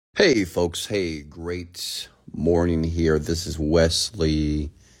Hey, folks. Hey, great morning here. This is Wesley,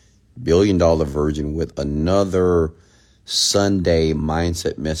 $1 billion Virgin, with another Sunday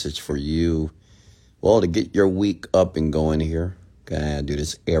mindset message for you. Well, to get your week up and going here. Okay, I do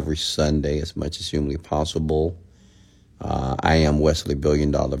this every Sunday as much as humanly possible. I am Wesley, $1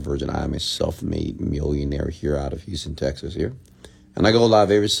 billion Virgin. I am a self-made millionaire here out of Houston, Texas here. And I go live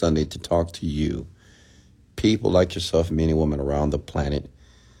every Sunday to talk to you, people like yourself, men and women around the planet,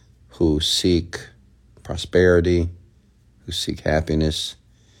 who seek prosperity, who seek happiness,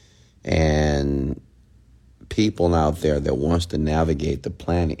 and people out there that wants to navigate the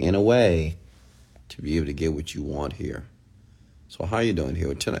planet in a way to be able to get what you want here. So how you doing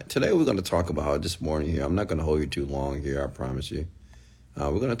here? Today we're going to talk about this morning here. I'm not going to hold you too long here, I promise you.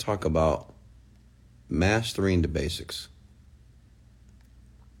 We're going to talk about mastering the basics.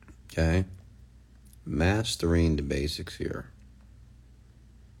 Okay? Mastering the basics here.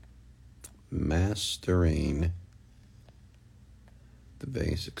 Mastering the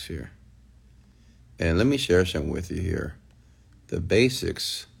basics here. And let me share something with you here. The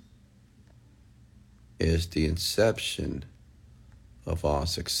basics is the inception of all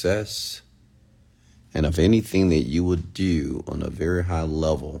success and of anything that you would do on a very high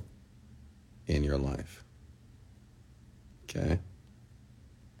level in your life. Okay?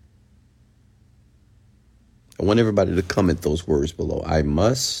 I want everybody to comment those words below. I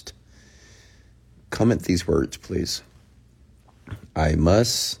must. Comment these words, please. I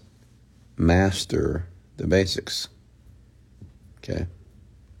must master the basics. Okay?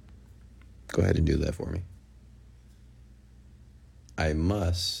 Go ahead and do that for me. I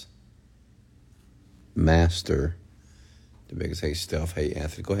must master the basics. Hey, Steph. Hey,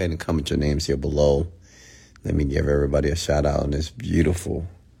 Anthony. Go ahead and comment your names here below. Let me give everybody a shout out on this beautiful,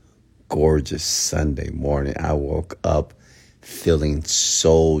 gorgeous Sunday morning. I woke up feeling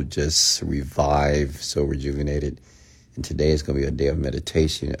so just revived, so rejuvenated. And today is going to be a day of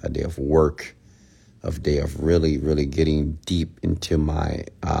meditation, a day of work, a day of really, really getting deep into my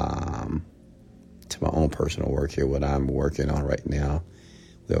own personal work here, what I'm working on right now.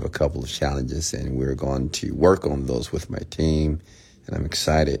 We have a couple of challenges, and we're going to work on those with my team, and I'm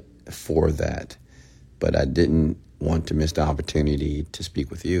excited for that. But I didn't want to miss the opportunity to speak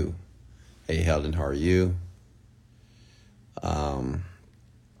with you. Hey, Helen, how are you?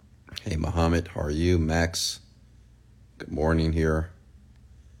 Hey, Muhammad, how are you? Max, good morning here.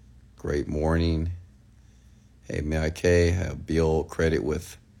 Great morning. Hey, Mary Kay, have Bill credit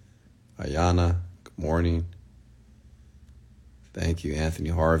with Ayana. Good morning. Thank you, Anthony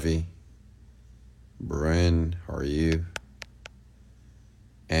Harvey. Bren, how are you?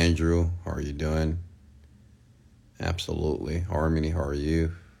 Andrew, how are you doing? Absolutely. Harmony, how are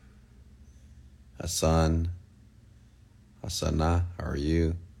you? Hassanah, how are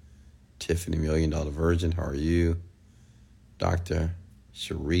you? Tiffany, $1 Million Virgin, how are you? Dr.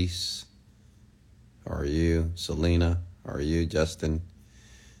 Sharice, how are you? Selena, how are you? Justin,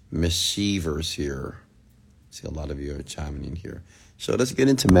 Miss Shevers here. See, a lot of you are chiming in here. So let's get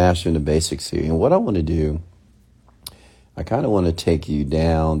into mastering the basics here. And what I want to do, I kind of want to take you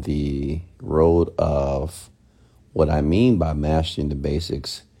down the road of what I mean by mastering the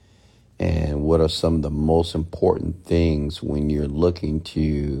basics and what are some of the most important things when you're looking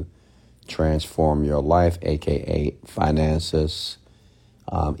to transform your life, aka finances,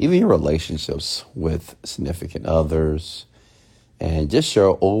 even your relationships with significant others, and just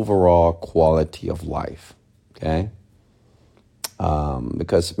your overall quality of life. Okay?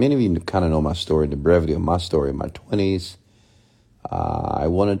 Because many of you kind of know my story, the brevity of my story in my 20s. I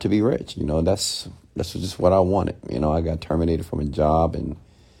wanted to be rich. That's just what I wanted. I got terminated from a job, and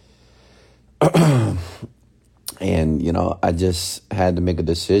I just had to make a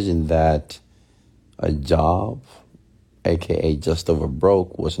decision that a job, aka just over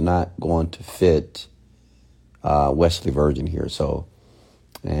broke, was not going to fit Wesley Virgin here. So,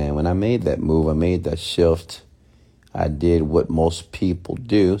 and when I made that move, I made that shift, I did what most people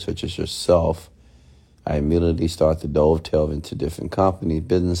do, such as yourself. I immediately started to dovetail into different companies,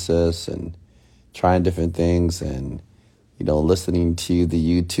 businesses, and trying different things, and listening to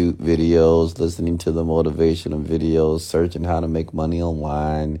the YouTube videos, listening to the motivational videos, searching how to make money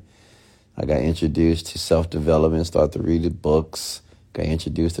online. I got introduced to self-development, started to read the books, got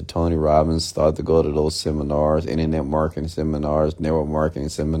introduced to Tony Robbins, started to go to those seminars, internet marketing seminars, network marketing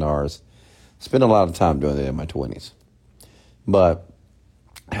seminars. Spent a lot of time doing that in my 20s. But,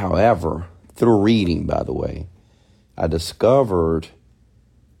 however, through reading, by the way, I discovered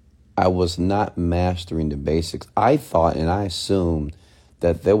I was not mastering the basics. I thought and I assumed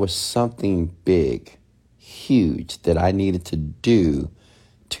that there was something big, huge, that I needed to do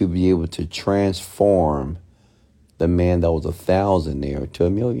to be able to transform the man that was a thousandaire to a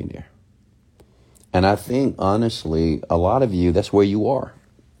millionaire. And I think, honestly, a lot of you, that's where you are,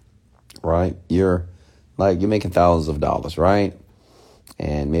 right? You're making thousands of dollars, right?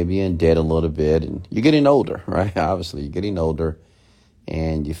 And maybe you're in debt a little bit, and you're getting older, right? Obviously, you're getting older,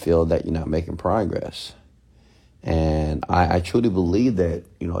 and you feel that you're not making progress. And I truly believe that,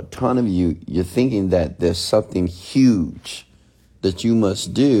 a ton of you, you're thinking that there's something huge that you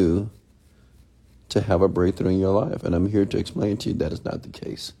must do to have a breakthrough in your life. And I'm here to explain to you that is not the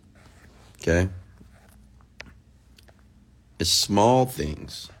case. Okay? It's small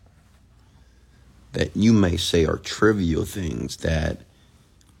things that you may say are trivial things that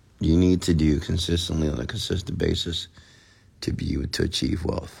you need to do consistently on a consistent basis to be able to achieve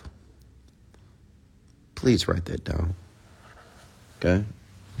wealth. Please write that down. Okay?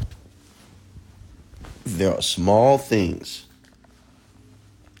 There are small things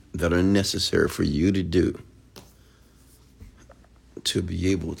that are necessary for you to do to be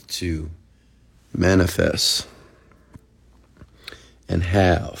able to manifest and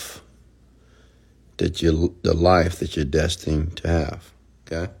have the life that you're destined to have.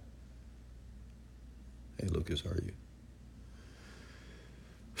 Okay? Hey, Lucas, how are you?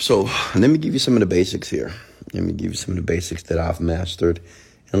 So let me give you some of the basics here. Let me give you some of the basics that I've mastered.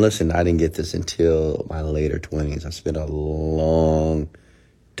 And listen, I didn't get this until my later 20s. I spent a long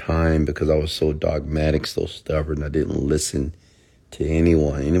time because I was so dogmatic, so stubborn. I didn't listen to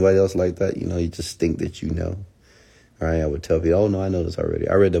anyone. Anybody else like that? You just think that you know. All right, I would tell people, oh, no, I know this already.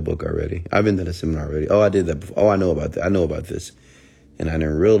 I read the book already. I've been to the seminar already. Oh, I did that before. Oh, I know about that. I know about this. And I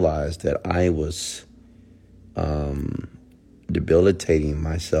didn't realize that I was debilitating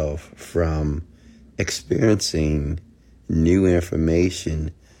myself from experiencing new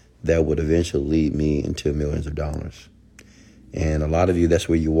information that would eventually lead me into millions of dollars. And a lot of you, that's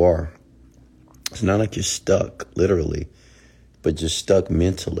where you are. It's not like you're stuck, literally, but you're stuck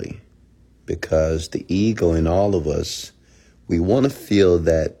mentally. Because the ego in all of us, we want to feel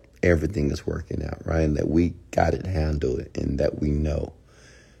that everything is working out, right? And that we got it handled and that we know.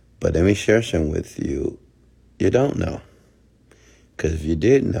 But let me share something with you. You don't know. Because if you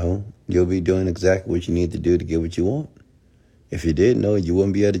did know, you'll be doing exactly what you need to do to get what you want. If you did know, you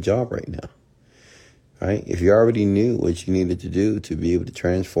wouldn't be at a job right now. Right? If you already knew what you needed to do to be able to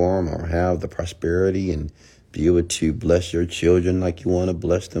transform or have the prosperity and be able to bless your children like you want to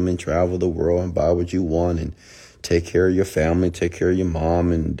bless them and travel the world and buy what you want and take care of your family, take care of your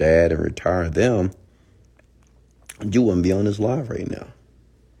mom and dad and retire them, you wouldn't be on this live right now.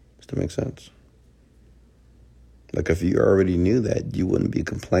 Does that make sense? Like if you already knew that, you wouldn't be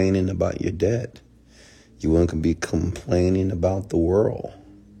complaining about your debt. You wouldn't be complaining about the world.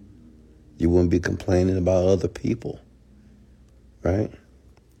 You wouldn't be complaining about other people, right?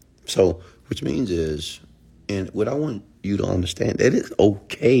 So, which means is, and what I want you to understand, that it's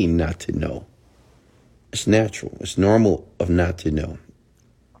okay not to know. It's natural. It's normal of not to know.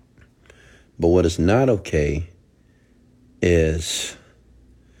 But what is not okay is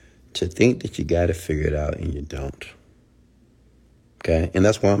to think that you got to figure it out and you don't. Okay? And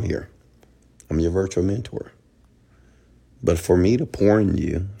that's why I'm here. I'm your virtual mentor. But for me to pour in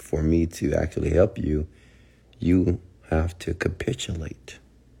you, for me to actually help you, you have to capitulate.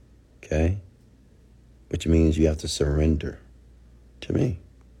 Okay? Which means you have to surrender to me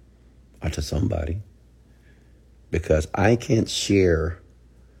or to somebody. Because I can't share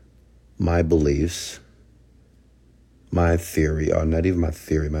my beliefs, my theory, or not even my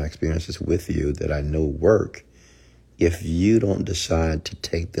theory, my experiences with you that I know work if you don't decide to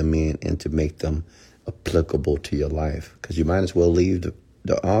take them in and to make them applicable to your life. Because you might as well leave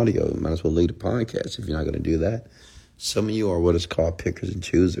the audio, you might as well leave the podcast if you're not going to do that. Some of you are what is called pickers and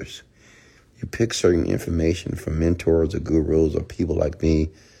choosers. You pick certain information from mentors or gurus or people like me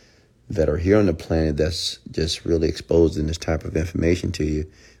that are here on the planet that's just really exposing this type of information to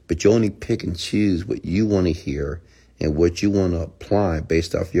you. But you only pick and choose what you want to hear and what you want to apply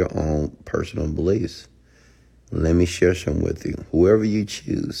based off your own personal beliefs. Let me share some with you. Whoever you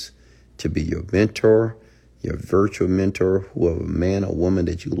choose to be your mentor, your virtual mentor, whoever man or woman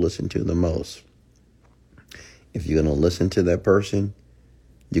that you listen to the most, if you're going to listen to that person,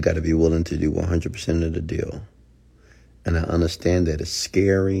 you got to be willing to do 100% of the deal. And I understand that it's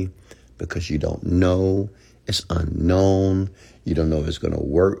scary because you don't know. It's unknown. You don't know if it's going to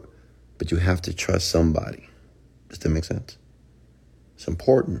work. But you have to trust somebody. Does that make sense? It's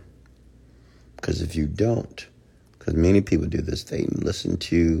important. Because if you don't, because many people do this, they listen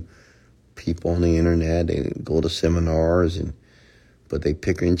to people on the internet, they go to seminars, but they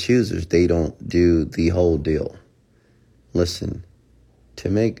pick and choosers. They don't do the whole deal. Listen to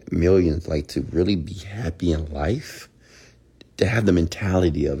make millions, like to really be happy in life, to have the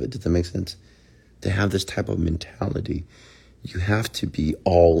mentality of it. Does that make sense? To have this type of mentality, you have to be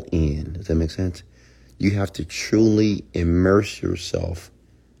all in. Does that make sense? You have to truly immerse yourself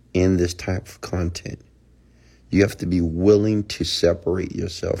in this type of content. You have to be willing to separate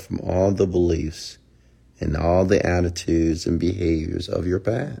yourself from all the beliefs and all the attitudes and behaviors of your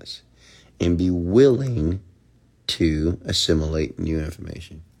past, and be willing to assimilate new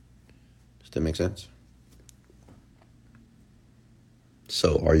information. Does that make sense?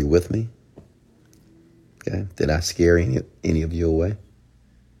 So are you with me? Okay. Did I scare any of you away?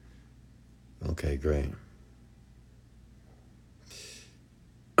 Okay, great.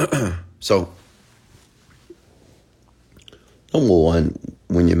 So, number one,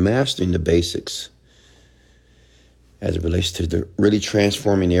 when you're mastering the basics as it relates to really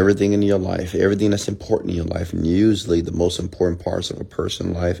transforming everything in your life, everything that's important in your life, and usually the most important parts of a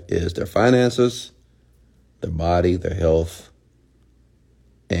person's life is their finances, their body, their health,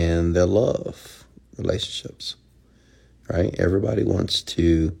 and their love relationships, right? Everybody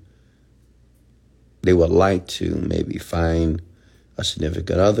they would like to maybe find a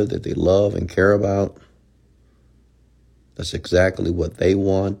significant other that they love and care about. That's exactly what they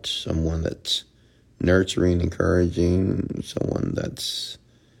want. Someone that's nurturing, encouraging, someone that's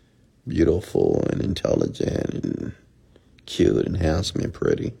beautiful and intelligent and cute and handsome and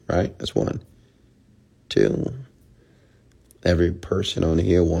pretty, right? That's one. Two, every person on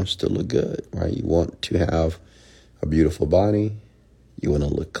here wants to look good, right? You want to have a beautiful body. You want to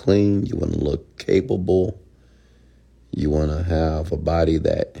look clean. You want to look capable. You want to have a body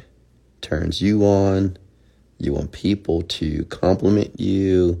that turns you on. You want people to compliment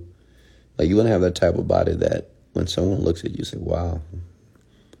you. Like, you want to have that type of body that when someone looks at you, say, wow,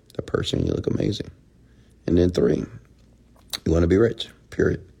 that person, you look amazing. And then three, you want to be rich,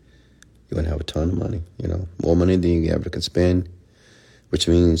 period. You want to have a ton of money, more money than you ever can spend, which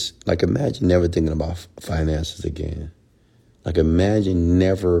means, like, imagine never thinking about finances again. Like, imagine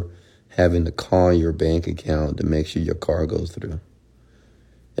never having to call your bank account to make sure your car goes through.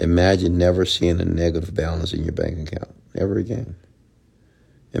 Imagine never seeing a negative balance in your bank account, ever again.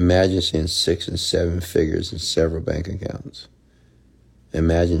 Imagine seeing 6 and 7 figures in several bank accounts.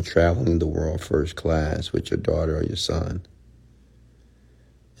 Imagine traveling the world first class with your daughter or your son.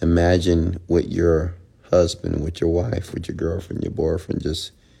 Imagine with your husband, with your wife, with your girlfriend, your boyfriend,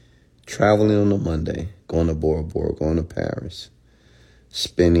 just traveling on a Monday, going to Bora Bora, going to Paris,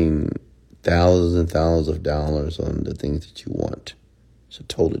 spending thousands and thousands of dollars on the things that you want. It's a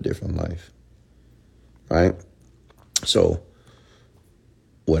totally different life, right? So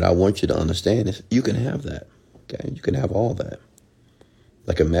what I want you to understand is you can have that, okay? You can have all that.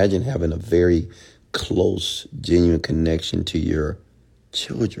 Like, imagine having a very close, genuine connection to your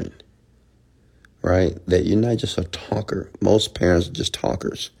children, right? That you're not just a talker. Most parents are just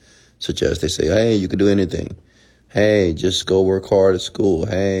talkers, such as they say, hey, you can do anything. Hey, just go work hard at school.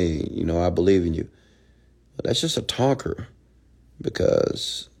 Hey, I believe in you. But that's just a talker,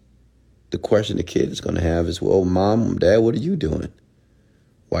 because the question the kid is going to have is, well, mom, dad, what are you doing?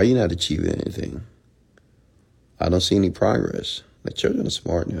 Why are you not achieving anything? I don't see any progress. My children are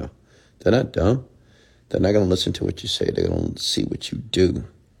smart now. They're not dumb. They're not going to listen to what you say. They're going to see what you do.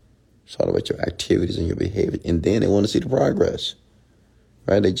 It's all about your activities and your behavior. And then they want to see the progress,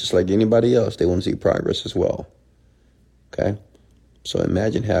 right? They just like anybody else. They want to see progress as well, okay? So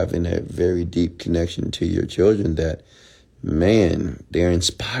imagine having a very deep connection to your children that, man, they're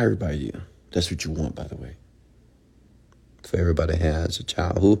inspired by you. That's what you want, by the way. For everybody has a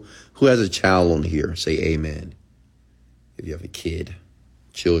child. Who has a child on here? Say amen. If you have a kid,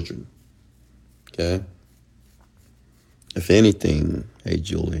 children, okay? If anything, hey,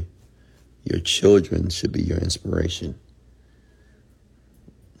 Julie, your children should be your inspiration.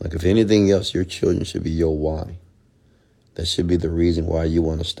 Like, if anything else, your children should be your why. That should be the reason why you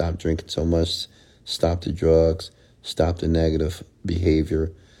want to stop drinking so much, stop the drugs, stop the negative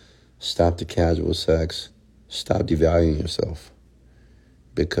behavior, stop the casual sex, stop devaluing yourself.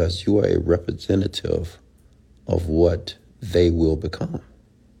 Because you are a representative of what they will become,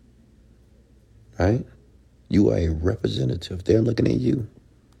 right? You are a representative. They're looking at you.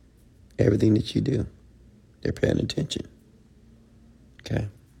 Everything that you do, they're paying attention. Okay?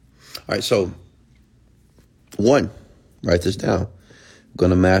 All right, so one, write this down. I'm going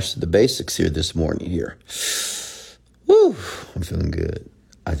to master the basics here this morning here. Woo, I'm feeling good.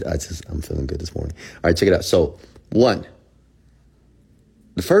 I'm feeling good this morning. All right, check it out. So, one,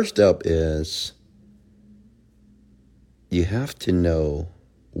 the first step is you have to know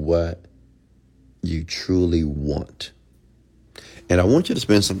what you truly want. And I want you to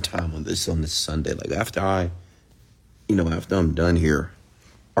spend some time on this Sunday. Like after I'm done here,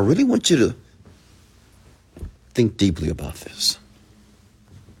 I really want you to think deeply about this.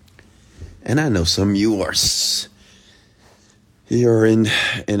 And I know some of you you're in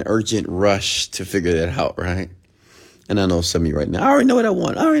an urgent rush to figure that out, right? And I know some of you right now, I already know what I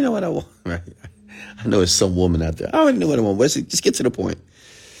want. Right? I know there's some woman out there. I already know what I want. Just get to the point.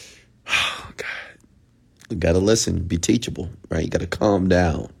 Oh, God. You got to listen, be teachable, right? You got to calm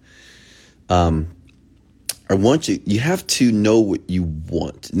down. You have to know what you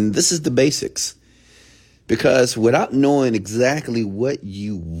want. And this is the basics. Because without knowing exactly what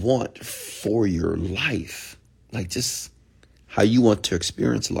you want for your life, like just how you want to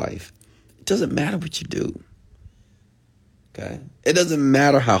experience life, it doesn't matter what you do. Okay? It doesn't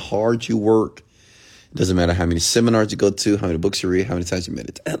matter how hard you work. It doesn't matter how many seminars you go to, how many books you read, how many times you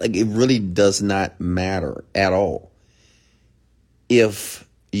meditate. Like, it really does not matter at all. If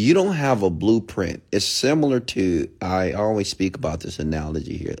you don't have a blueprint, it's similar to, I always speak about this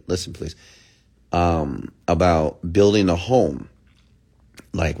analogy here. Listen, please. About building a home.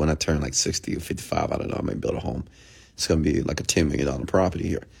 Like when I turn like 60 or 55, I don't know, I may build a home. It's going to be like a $10 million property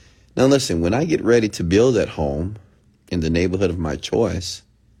here. Now, listen, when I get ready to build that home in the neighborhood of my choice,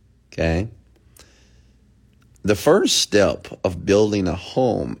 okay, the first step of building a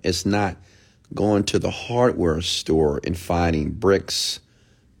home is not going to the hardware store and finding bricks,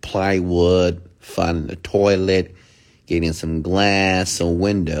 plywood, finding a toilet, getting some glass, some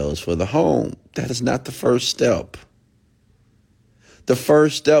windows for the home. That is not the first step. The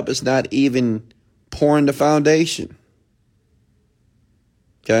first step is not even pouring the foundation.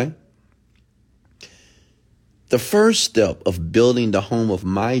 Okay? The first step of building the home of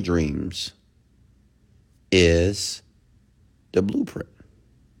my dreams is the blueprint.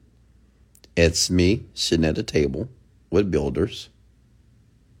 It's me sitting at a table with builders,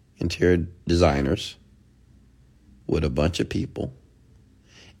 interior designers, with a bunch of people,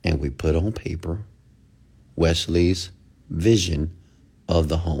 and we put on paper Wesley's vision of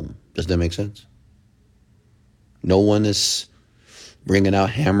the home. Does that make sense? No one is bringing out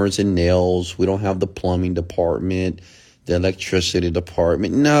hammers and nails. We don't have the plumbing department, the electricity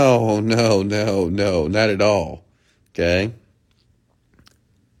department. No, not at all. Okay?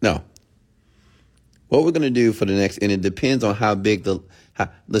 No. What we're going to do for the next, and it depends on how big it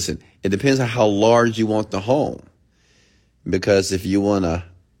depends on how large you want the home. Because if you want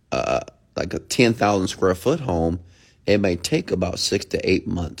like a 10,000 square foot home, it may take about 6 to 8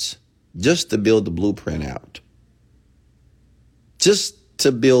 months just to build the blueprint out. Just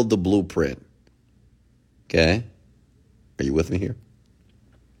to build the blueprint. Okay? Are you with me here?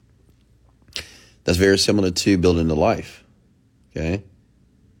 That's very similar to building a life. Okay?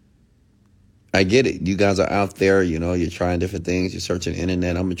 I get it. You guys are out there, you're trying different things. You're searching the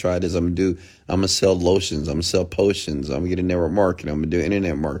internet. I'm going to try this. I'm going to sell lotions. I'm going to sell potions. I'm going to get in network marketing. I'm going to do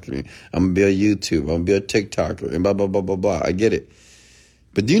internet marketing. I'm going to be a YouTube. I'm going to be a TikToker and blah, blah, blah, blah, blah. I get it.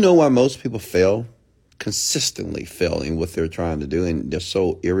 But do you know why most people fail? Consistently fail in what they're trying to do. And they're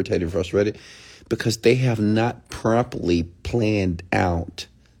so irritated and frustrated because they have not properly planned out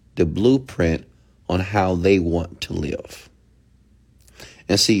the blueprint on how they want to live.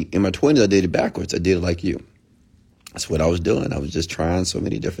 And see, in my 20s, I did it backwards. I did it like you. That's what I was doing. I was just trying so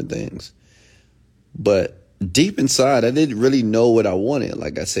many different things. But deep inside, I didn't really know what I wanted.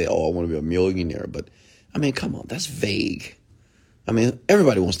 Like I said, I want to be a millionaire. But, come on, that's vague.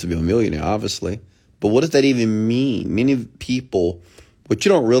 Everybody wants to be a millionaire, obviously. But what does that even mean? Many people, what you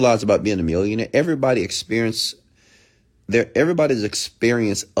don't realize about being a millionaire, everybody's experience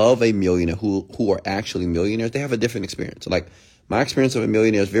of a millionaire who are actually millionaires, they have a different experience. Like, my experience of a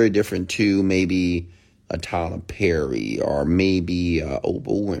millionaire is very different to maybe a Tyler Perry or maybe Oprah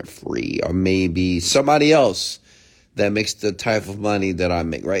Winfrey or maybe somebody else that makes the type of money that I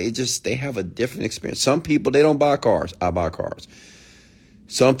make, right? They have a different experience. Some people, they don't buy cars. I buy cars.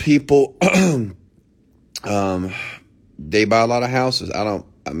 Some people, they buy a lot of houses. I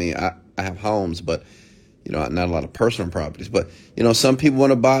have homes, but, not a lot of personal properties. But, some people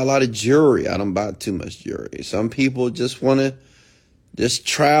want to buy a lot of jewelry. I don't buy too much jewelry. Some people just want to just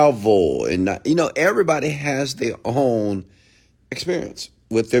travel and not, everybody has their own experience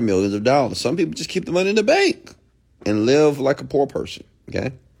with their millions of dollars. Some people just keep the money in the bank and live like a poor person.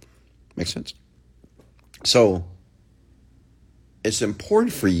 Okay. Makes sense. So it's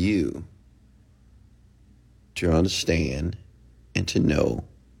important for you to understand and to know,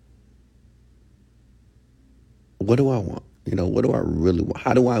 what do I want? What do I really want?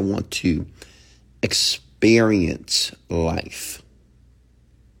 How do I want to experience life?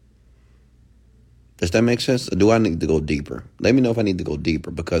 Does that make sense? Or do I need to go deeper? Let me know if I need to go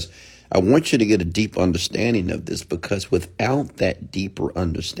deeper, because I want you to get a deep understanding of this, because without that deeper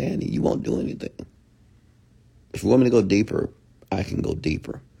understanding, you won't do anything. If you want me to go deeper, I can go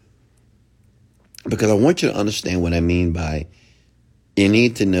deeper. Because I want you to understand what I mean by you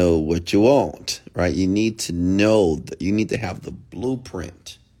need to know what you want, right? You need to know that you need to have the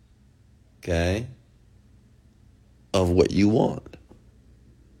blueprint, okay, of what you want.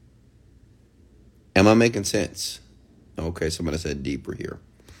 Am I making sense? Okay, somebody said deeper here.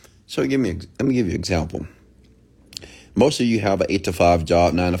 So let me give you an example. Most of you have an 8 to 5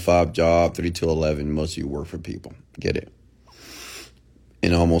 job, 9 to 5 job, 3 to 11. Most of you work for people. Get it?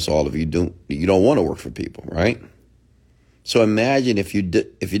 And almost all of you don't want to work for people, right? So imagine if you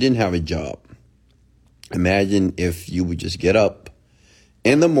didn't have a job. Imagine if you would just get up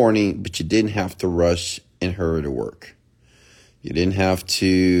in the morning, but you didn't have to rush and hurry to work. You didn't have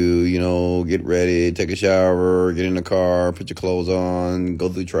to, get ready, take a shower, get in the car, put your clothes on, go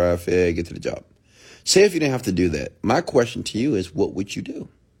through traffic, get to the job. Say if you didn't have to do that. My question to you is, what would you do?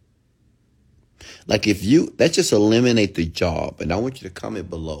 Like let's just eliminate the job. And I want you to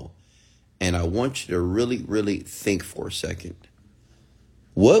comment below. And I want you to really, really think for a second.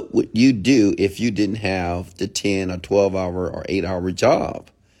 What would you do if you didn't have the 10 or 12 hour or 8 hour job?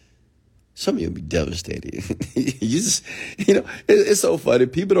 Some of you would be devastated. It's so funny.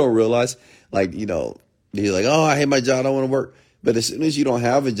 People don't realize, you're like, oh, I hate my job. I don't want to work. But as soon as you don't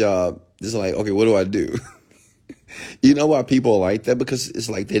have a job, it's like, okay, what do I do? You know why people are like that? Because it's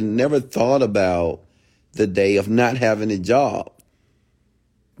like they never thought about the day of not having a job.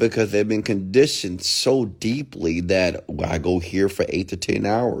 Because they've been conditioned so deeply that I go here for 8 to 10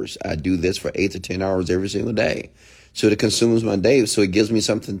 hours. I do this for 8 to 10 hours every single day. So it consumes my day. So it gives me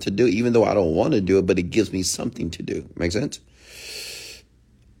something to do, even though I don't want to do it, but it gives me something to do. Make sense?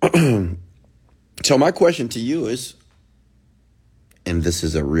 So my question to you is, and this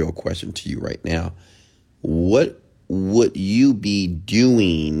is a real question to you right now, what would you be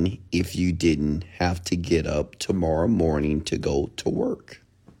doing if you didn't have to get up tomorrow morning to go to work?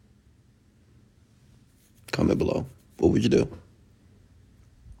 Comment below. What would you do?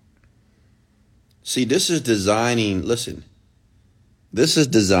 See, this is designing the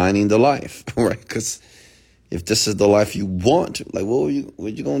life, right? Because if this is the life you want,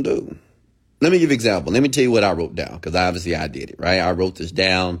 what you going to do? Let me give you an example. Let me tell you what I wrote down, because obviously I did it, right? I wrote this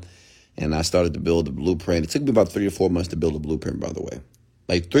down and I started to build a blueprint. It took me about 3 to 4 months to build a blueprint, by the way.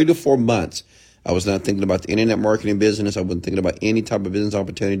 3 to 4 months. I was not thinking about the internet marketing business. I wasn't thinking about any type of business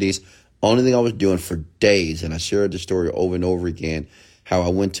opportunities. Only thing I was doing for days, and I shared the story over and over again, how I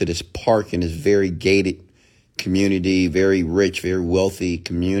went to this park in this very gated community, very rich, very wealthy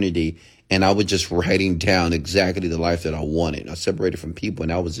community, and I was just writing down exactly the life that I wanted. I separated from people,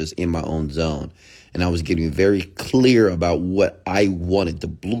 and I was just in my own zone, and I was getting very clear about what I wanted, the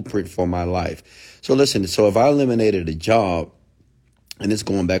blueprint for my life. So listen, if I eliminated a job, and it's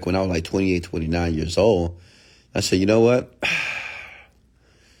going back when I was 28, 29 years old, I said, you know what?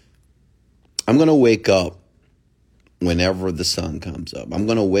 I'm going to wake up whenever the sun comes up. I'm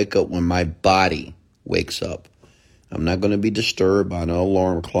going to wake up when my body wakes up. I'm not going to be disturbed by an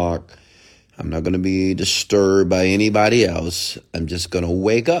alarm clock. I'm not going to be disturbed by anybody else. I'm just going to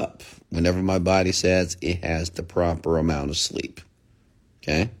wake up whenever my body says it has the proper amount of sleep.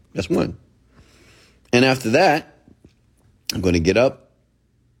 Okay? That's one. And after that, I'm going to get up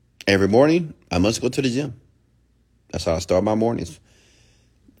every morning. I must go to the gym. That's how I start my mornings.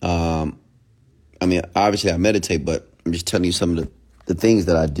 Obviously I meditate, but I'm just telling you some of the things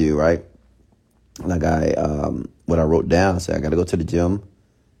that I do, right? What I wrote down, I said I got to go to the gym,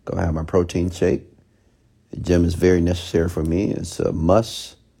 go have my protein shake. The gym is very necessary for me. It's a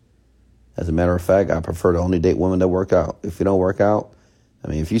must. As a matter of fact, I prefer to only date women that work out. If you don't work out,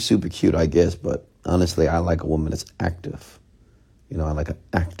 if you're super cute, I guess, but honestly, I like a woman that's active. I like an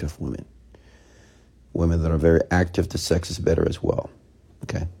active woman. Women that are very active, the sex is better as well.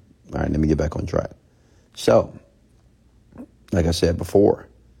 Okay. All right, let me get back on track. So, like I said before,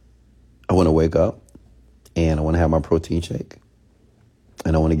 I want to wake up and I want to have my protein shake.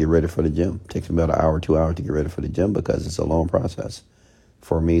 And I want to get ready for the gym. It takes me about an hour, 2 hours to get ready for the gym because it's a long process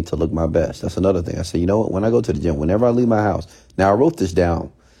for me to look my best. That's another thing. I said, you know what? When I go to the gym, whenever I leave my house. Now, I wrote this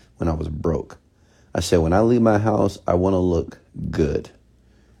down when I was broke. I said, when I leave my house, I want to look good.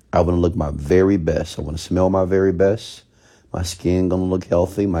 I want to look my very best. I want to smell my very best. My skin going to look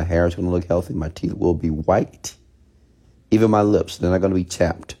healthy. My hair is going to look healthy. My teeth will be white. Even my lips, they're not going to be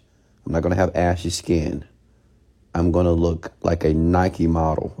chapped. I'm not going to have ashy skin. I'm going to look like a Nike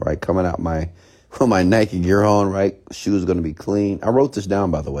model, right? Coming out with my Nike gear on, right? Shoes going to be clean. I wrote this down,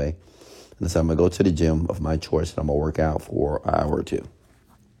 by the way. And I said, I'm going to go to the gym of my choice and I'm going to work out for an hour or two.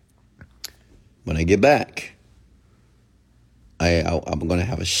 When I get back, I'm going to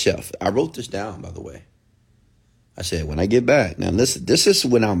have a chef. I wrote this down, by the way. I said, when I get back, now listen, this is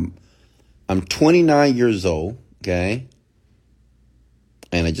when I'm 29 years old, okay?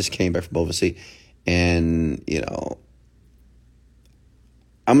 And I just came back from overseas. And,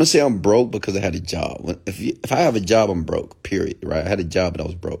 I'm going to say I'm broke because I had a job. If I have a job, I'm broke, period, right? I had a job and I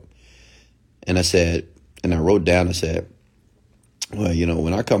was broke. And I said, and I wrote down, I said, well,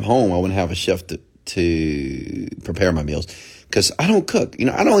 when I come home, I want to have a chef to prepare my meals because I don't cook.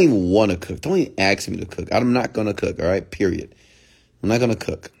 I don't even want to cook. Don't even ask me to cook. I'm not going to cook, all right, period. I'm not going to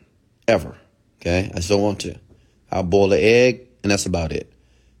cook ever, okay? I just don't want to. I'll boil an egg, and that's about it.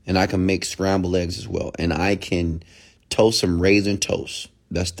 And I can make scrambled eggs as well. And I can toast some raisin toast.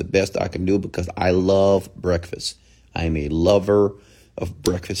 That's the best I can do because I love breakfast. I am a lover of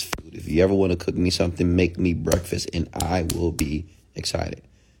breakfast food. If you ever want to cook me something, make me breakfast, and I will be excited.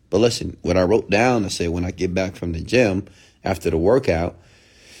 But listen, what I wrote down, I said when I get back from the gym after the workout,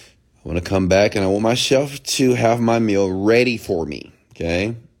 I want to come back and I want my chef to have my meal ready for me,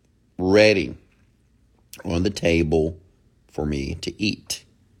 okay? Ready on the table for me to eat,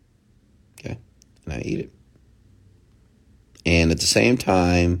 okay? And I eat it. And at the same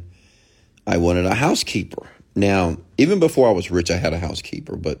time, I wanted a housekeeper. Now, even before I was rich, I had a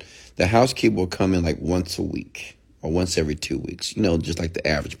housekeeper, but the housekeeper would come in like once a week or once every 2 weeks, just like the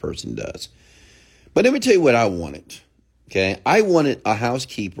average person does. But let me tell you what I wanted, okay? I wanted a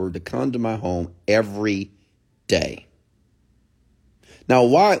housekeeper to come to my home every day. Now,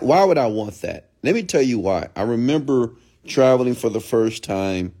 why would I want that? Let me tell you why. I remember traveling for the first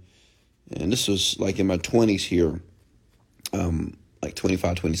time, and this was like in my 20s here, like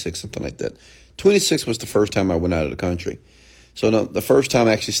 25, 26, something like that. 26 was the first time I went out of the country. So the first time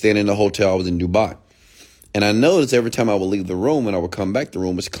I actually stayed in the hotel, I was in Dubai. And I noticed every time I would leave the room and I would come back, the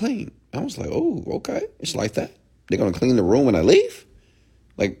room was clean. I was like, oh, okay. It's like that. They're going to clean the room when I leave?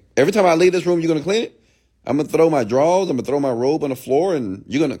 Like, every time I leave this room, you're going to clean it? I'm going to throw my drawers, I'm going to throw my robe on the floor, and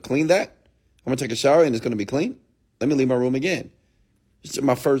you're going to clean that? I'm going to take a shower, and it's going to be clean? Let me leave my room again. It's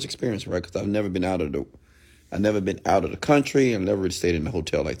my first experience, right? Because I've never been out of the country. I've never really stayed in a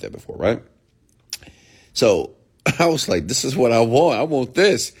hotel like that before, right? So I was like, this is what I want. I want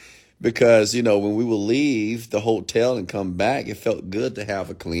this. Because, when we would leave the hotel and come back, it felt good to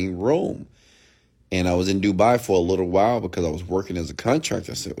have a clean room. And I was in Dubai for a little while because I was working as a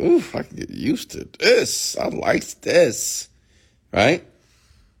contractor. I said, ooh, I can get used to this. I like this, right?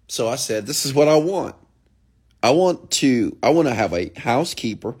 So I said, this is what I want. I want to have a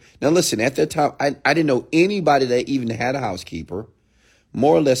housekeeper. Now, listen, at that time, I didn't know anybody that even had a housekeeper,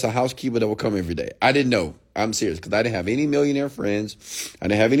 more or less a housekeeper that would come every day. I didn't know. I'm serious because I didn't have any millionaire friends. I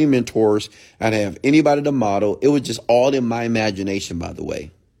didn't have any mentors. I didn't have anybody to model. It was just all in my imagination, by the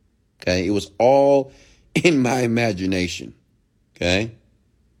way. Okay. It was all in my imagination. Okay.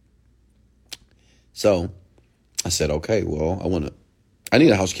 So I said, okay, well, I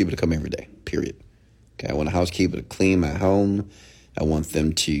need a housekeeper to come every day, period. Okay. I want a housekeeper to clean my home. I want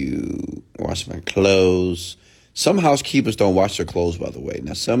them to wash my clothes. Some housekeepers don't wash their clothes, by the way.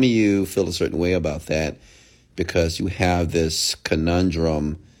 Now, some of you feel a certain way about that because you have this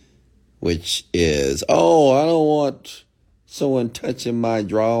conundrum, which is, I don't want someone touching my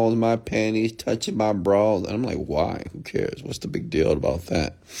drawers, my panties, touching my bras. And I'm like, why? Who cares? What's the big deal about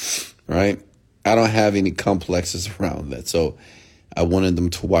that? Right? I don't have any complexes around that. So I wanted them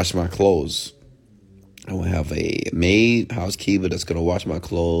to wash my clothes. I will have a maid housekeeper that's going to wash my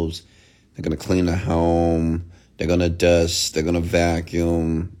clothes. They're going to clean the home. They're going to dust. They're going to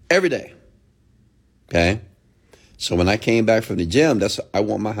vacuum every day. Okay? So when I came back from the gym, I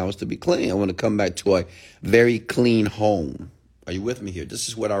want my house to be clean. I want to come back to a very clean home. Are you with me here? This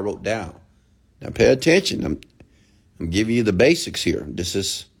is what I wrote down. Now pay attention. I'm giving you the basics here.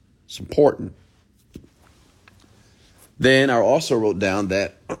 It's important. Then I also wrote down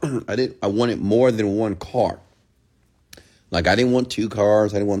that I wanted more than one car. Like I didn't want 2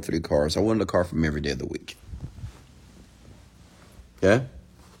 cars. I didn't want 3 cars. I wanted a car from every day of the week. Okay?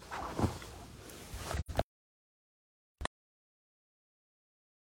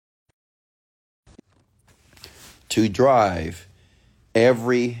 To drive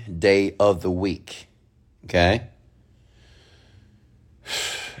every day of the week. Okay?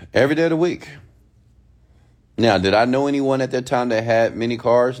 Every day of the week. Now, did I know anyone at that time that had many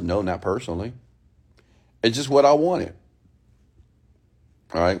cars? No, not personally. It's just what I wanted.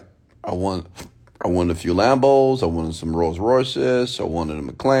 All right? I wanted a few Lambos. I wanted some Rolls Royces. I wanted a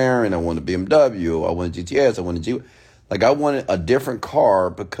McLaren. I wanted a BMW. I wanted GTS. I wanted Jeep. Like, I wanted a different car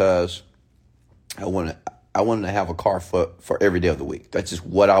because I wanted to have a car for every day of the week. That's just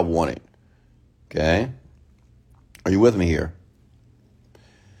what I wanted. Okay? Are you with me here?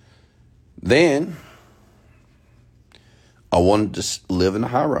 Then I wanted to live in a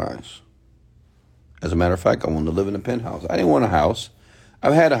high rise. As a matter of fact, I wanted to live in a penthouse. I didn't want a house.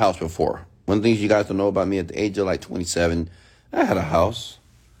 I've had a house before. One of the things you guys don't know about me, at the age of like 27, I had a house.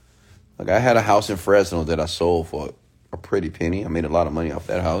 Like, I had a house in Fresno that I sold for a pretty penny. I made a lot of money off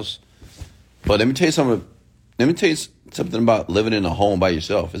that house. But let me tell you something. Let me tell you something about living in a home by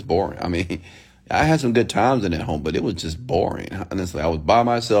yourself. It's boring. I mean, I had some good times in that home, but it was just boring. Honestly, I was by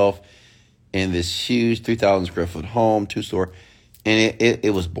myself in this huge 3,000 square foot home, 2-story, and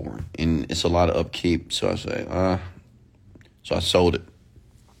it was boring. And it's a lot of upkeep. So I say, so I sold it.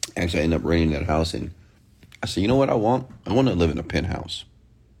 Actually, I ended up renting that house, and I said, you know what I want? I want to live in a penthouse.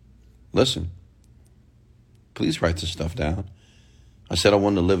 Listen, please write this stuff down. I said I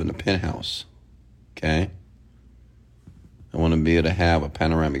wanted to live in a penthouse, okay? I want to be able to have a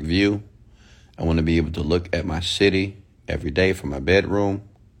panoramic view. I want to be able to look at my city every day from my bedroom.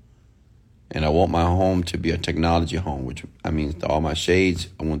 And I want my home to be a technology home, which I mean all my shades,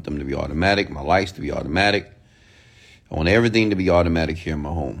 I want them to be automatic, my lights to be automatic. I want everything to be automatic here in my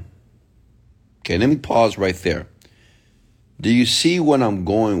home. Okay, let me pause right there. Do you see where I'm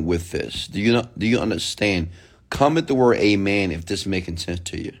going with this? Do you understand? Comment the word amen if this is making sense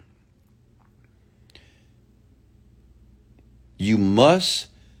to you. You must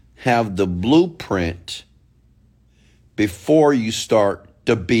have the blueprint before you start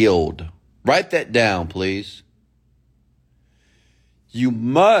to build. Write that down, please. You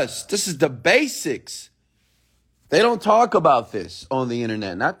must. This is the basics. They don't talk about this on the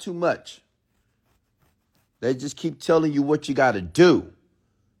internet, not too much. They just keep telling you what you got to do.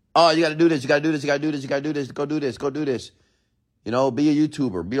 Oh, you got to do this, you got to do this, you got to do this, you got to do this, go do this, go do this. You know, be a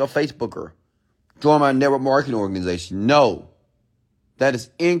YouTuber, be a Facebooker, join my network marketing organization. No, that is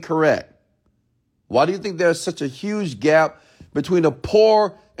incorrect. Why do you think there's such a huge gap between the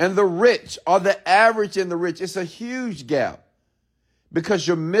poor and the rich, or the average and the rich? It's a huge gap because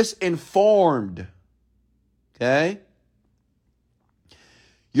you're misinformed. Okay?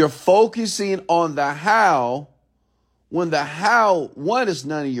 You're focusing on the how when the how, one, is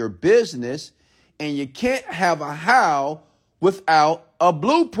none of your business, and you can't have a how without a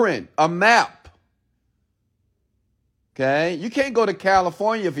blueprint, a map. Okay? You can't go to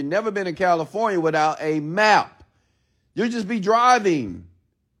California if you've never been to California without a map. You'll just be driving.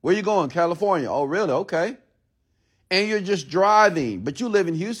 Where you going? California. Oh, really? Okay. And you're just driving, but you live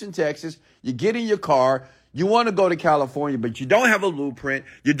in Houston, Texas. You get in your car. You want to go to California, but you don't have a blueprint.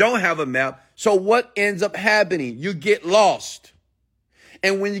 You don't have a map. So what ends up happening? You get lost.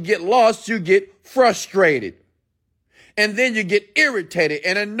 And when you get lost, you get frustrated. And then you get irritated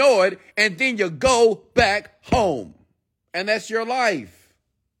and annoyed. And then you go back home. And that's your life.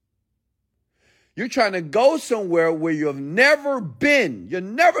 You're trying to go somewhere where you have never been. You've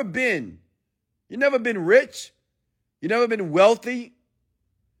never been. You've never been rich. You've never been wealthy.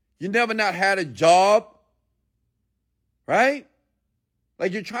 You've never not had a job. Right?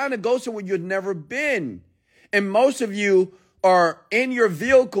 Like, you're trying to go somewhere you've never been. And most of you are in your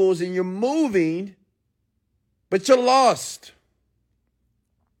vehicles and you're moving, but you're lost.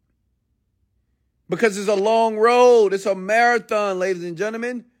 Because it's a long road. It's a marathon, ladies and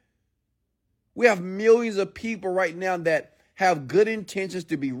gentlemen. We have millions of people right now that have good intentions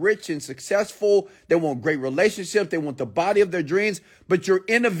to be rich and successful. They want great relationships. They want the body of their dreams. But you're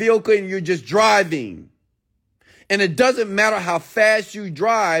in a vehicle and you're just driving. And it doesn't matter how fast you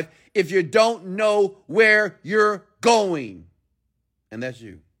drive if you don't know where you're going. And that's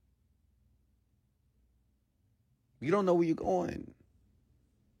you. You don't know where you're going.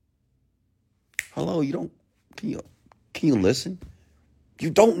 Hello, can you listen? You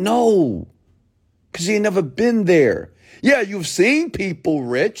don't know. Because you've never been there. Yeah, you've seen people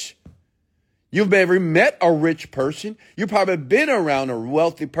rich. You've never met a rich person. You've probably been around a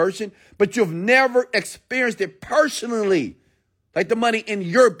wealthy person, but you've never experienced it personally. Like the money in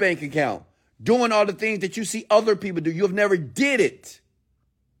your bank account, doing all the things that you see other people do. You've never did it.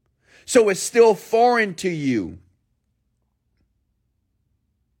 So it's still foreign to you.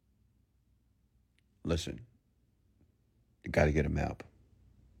 Listen, you got to get a map.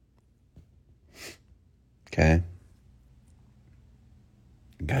 Okay?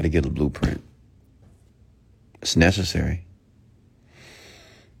 You got to get a blueprint. It's necessary.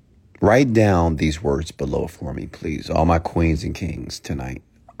 Write down these words below for me, please. All my queens and kings tonight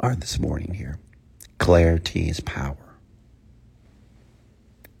are this morning here. Clarity is power.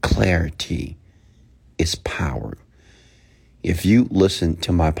 Clarity is power. If you listen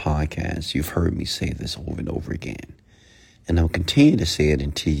to my podcast, you've heard me say this over and over again. And I'll continue to say it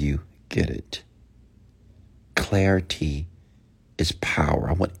until you get it. Clarity is power.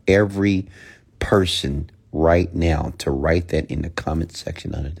 I want every person right now to write that in the comment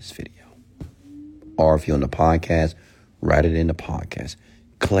section under this video. Or if you're on the podcast, write it in the podcast.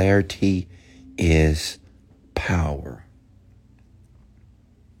 Clarity is power.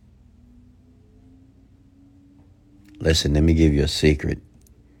 Listen, let me give you a secret.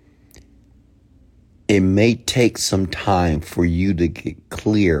 It may take some time for you to get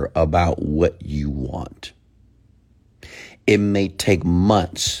clear about what you want. It may take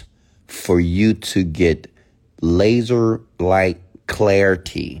months for you to get laser-like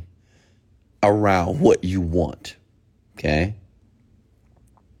clarity around what you want. Okay?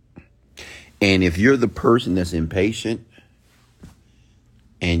 And if you're the person that's impatient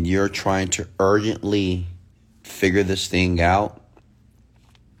and you're trying to urgently figure this thing out,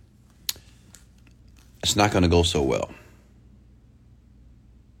 it's not going to go so well.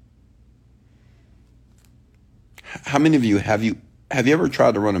 How many of you have you ever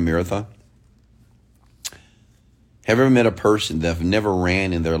tried to run a marathon? Have you ever met a person that have never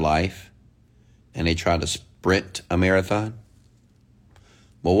ran in their life and they try to sprint a marathon?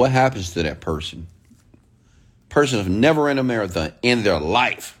 Well, what happens to that person? Person have never ran a marathon in their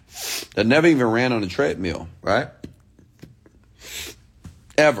life. That never even ran on a treadmill, right?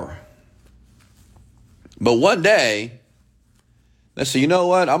 Ever. But one day, they say, you know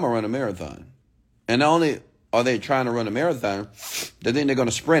what? I'm going to run a marathon. And not only are they trying to run a marathon, they think they're going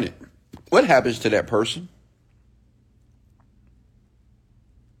to sprint it. What happens to that person?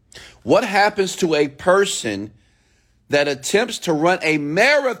 What happens to a person that attempts to run a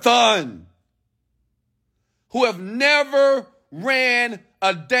marathon who have never ran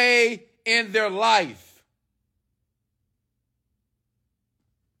a day in their life?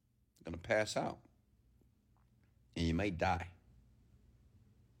 They're going to pass out. And you may die.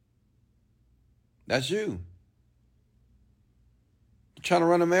 That's you. You're trying to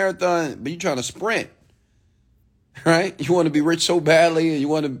run a marathon, but you're trying to sprint. Right? You want to be rich so badly, and you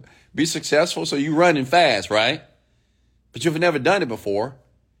want to be successful, so you're running fast, right? But you've never done it before.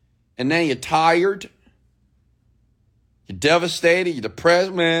 And now you're tired. You're devastated. You're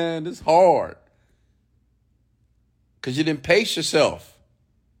depressed. Man, it's hard. Because you didn't pace yourself.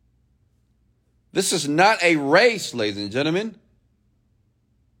 This is not a race, ladies and gentlemen.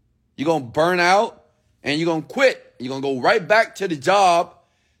 You're going to burn out and you're going to quit. You're going to go right back to the job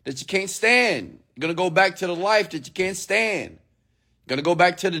that you can't stand. You're going to go back to the life that you can't stand. You're going to go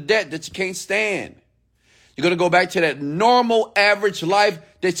back to the debt that you can't stand. You're going to go back to that normal, average life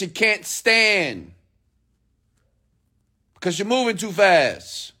that you can't stand. Because you're moving too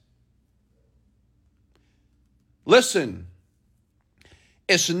fast. Listen,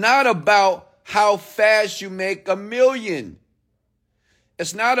 it's not about how fast you make $1 million.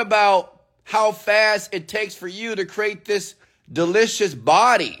 It's not about how fast it takes for you to create this delicious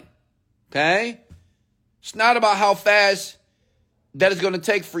body. Okay? It's not about how fast that it's going to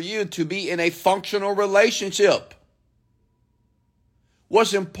take for you to be in a functional relationship.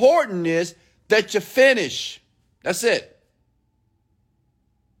 What's important is that you finish. That's it.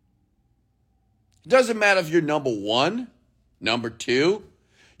 It doesn't matter if you're number 1, number 2.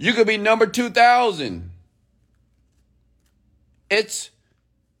 You could be number 2,000. It's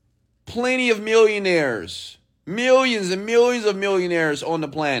plenty of millionaires, millions and millions of millionaires on the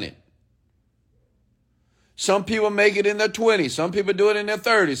planet. Some people make it in their 20s. Some people do it in their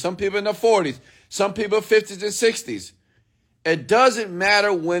 30s. Some people in their 40s. Some people 50s and 60s. It doesn't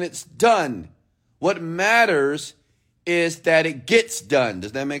matter when it's done. What matters is that it gets done.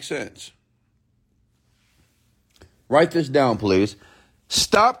 Does that make sense? Write this down, please.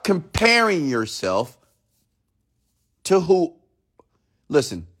 Stop comparing yourself to who.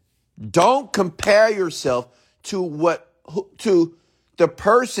 Listen, don't compare yourself to the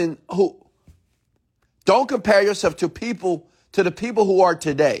person who. Don't compare yourself to the people who are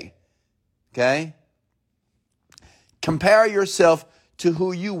today. Okay? Compare yourself to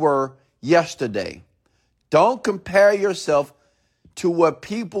who you were yesterday. Don't compare yourself to what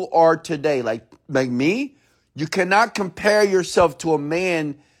people are today. Like me. You cannot compare yourself to a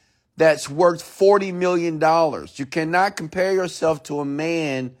man that's worth $40 million. You cannot compare yourself to a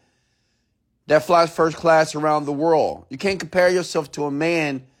man that flies first class around the world. You can't compare yourself to a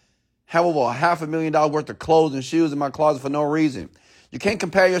man having $500,000 worth of clothes and shoes in my closet for no reason. You can't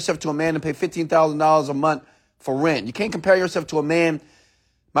compare yourself to a man that pay $15,000 a month for rent. You can't compare yourself to a man,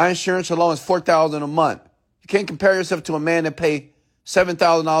 my insurance alone is $4,000 a month. You can't compare yourself to a man that pay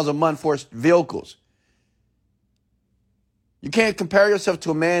 $7,000 a month for his vehicles. You can't compare yourself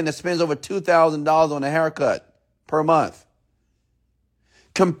to a man that spends over $2,000 on a haircut per month.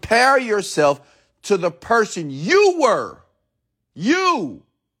 Compare yourself to the person you were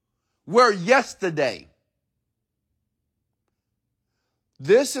yesterday.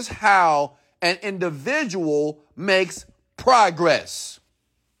 This is how an individual makes progress.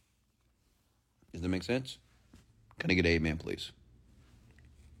 Does that make sense? Can I get an amen, please?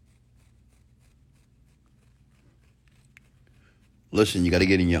 Listen, you got to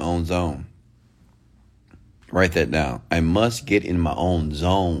get in your own zone. Write that down. I must get in my own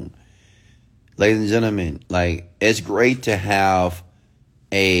zone. Ladies and gentlemen, like, it's great to have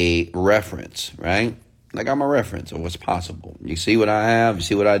a reference, right? Like, I'm a reference of what's possible. You see what I have, you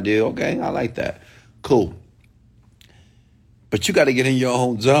see what I do. Okay, I like that. Cool. But you got to get in your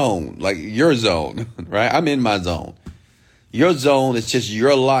own zone, like your zone, right? I'm in my zone. Your zone is just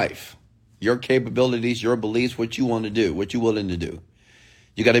your life, your capabilities, your beliefs, what you want to do, what you're willing to do.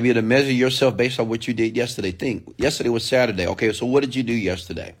 You got to be able to measure yourself based on what you did yesterday. Think, yesterday was Saturday. Okay, so what did you do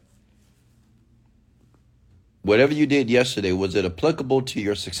yesterday? Whatever you did yesterday, was it applicable to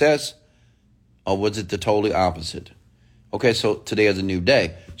your success or was it the totally opposite? Okay, so today is a new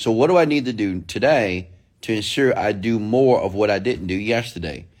day. So what do I need to do today to ensure I do more of what I didn't do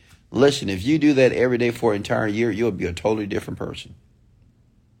yesterday? Listen, if you do that every day for an entire year, you'll be a totally different person.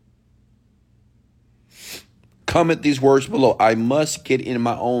 Comment these words below. I must get in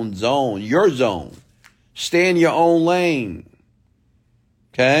my own zone, your zone. Stay in your own lane.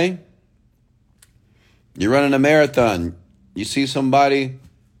 Okay? You're running a marathon. You see somebody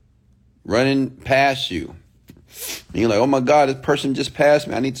running past you. And you're like, oh my God, this person just passed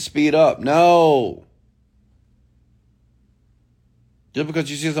me. I need to speed up. No. Just because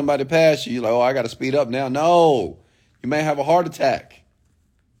you see somebody pass you, you're like, oh, I got to speed up now. No. You may have a heart attack.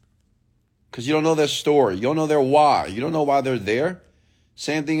 Because you don't know their story. You don't know their why. You don't know why they're there.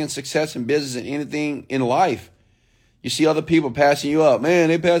 Same thing in success and business and anything in life. You see other people passing you up. Man,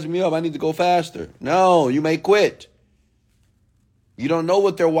 they passing me up. I need to go faster. No, you may quit. You don't know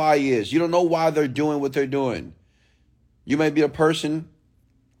what their why is. You don't know why they're doing what they're doing. You may be a person,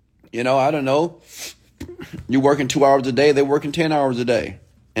 I don't know. You're working 2 hours a day. They're working 10 hours a day.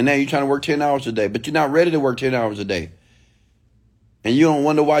 And now you're trying to work 10 hours a day. But you're not ready to work 10 hours a day. And you don't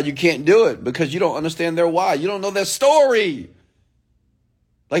wonder why you can't do it because you don't understand their why. You don't know their story.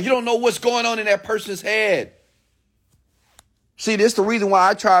 Like, you don't know what's going on in that person's head. See, this is the reason why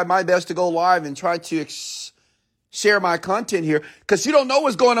I try my best to go live and try to share my content here, because you don't know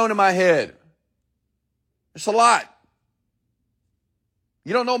what's going on in my head. It's a lot.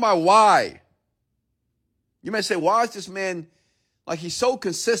 You don't know my why. You may say, why is this man, like, he's so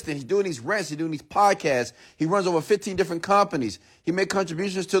consistent. He's doing these rants. He's doing these podcasts. He runs over 15 different companies. He makes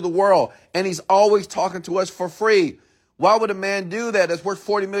contributions to the world. And he's always talking to us for free. Why would a man do that that's worth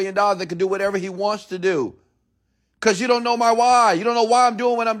 $40 million that can do whatever he wants to do? Because you don't know my why. You don't know why I'm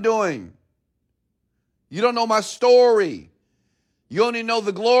doing what I'm doing. You don't know my story. You only know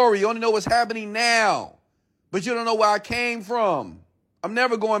the glory. You only know what's happening now. But you don't know where I came from. I'm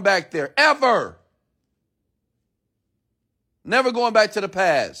never going back there. Ever. Never going back to the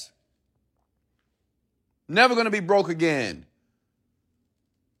past. Never going to be broke again.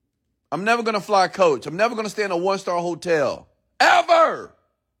 I'm never going to fly coach. I'm never going to stay in a one-star hotel. Ever.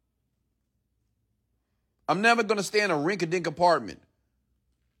 I'm never going to stay in a rink-a-dink apartment.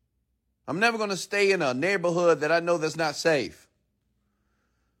 I'm never going to stay in a neighborhood that I know that's not safe.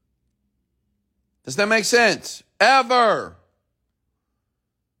 Does that make sense? Ever.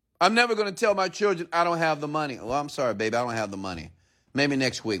 I'm never going to tell my children I don't have the money. Well, I'm sorry, baby, I don't have the money. Maybe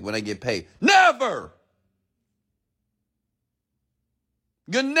next week when I get paid. Never.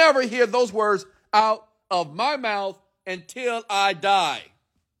 You'll never hear those words out of my mouth until I die.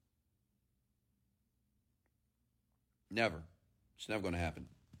 Never. It's never going to happen.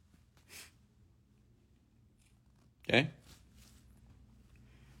 Okay?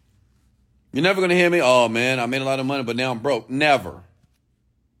 You're never going to hear me, oh, man, I made a lot of money, but now I'm broke. Never.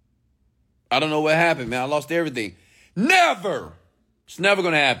 I don't know what happened, man. I lost everything. Never. It's never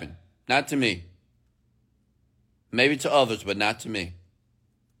going to happen. Not to me. Maybe to others, but not to me.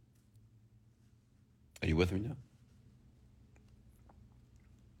 Are you with me now?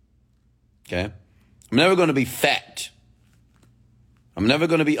 Okay? I'm never going to be fat. I'm never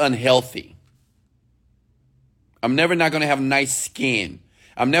going to be unhealthy. I'm never not going to have nice skin.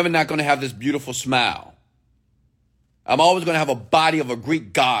 I'm never not going to have this beautiful smile. I'm always going to have a body of a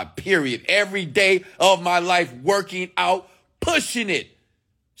Greek god, period. Every day of my life working out, pushing it.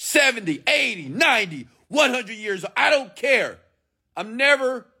 70, 80, 90, 100 years old. I don't care. I'm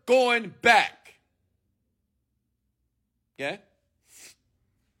never going back. Okay?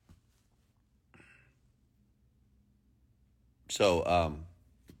 So,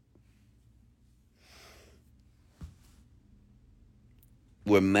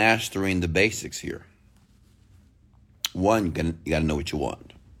 we're mastering the basics here. One, you got to know what you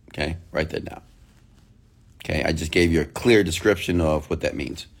want. Okay? Write that down. Okay? I just gave you a clear description of what that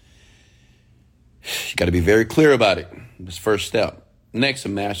means. You got to be very clear about it. This first step. Next,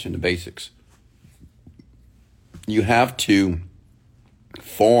 I'm mastering the basics. You have to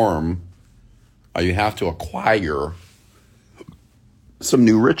form, or you have to acquire some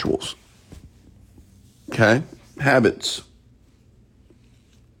new rituals. Okay? Habits.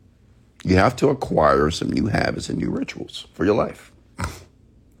 You have to acquire some new habits and new rituals for your life.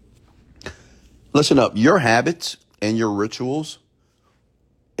 Listen up. Your habits and your rituals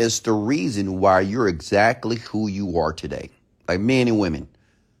is the reason why you're exactly who you are today. Like men and women.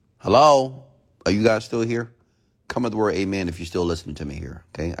 Hello? Are you guys still here? Come with the word amen if you're still listening to me here.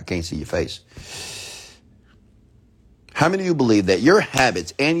 Okay? I can't see your face. How many of you believe that your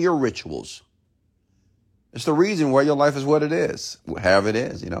habits and your rituals is the reason why your life is what it is? However it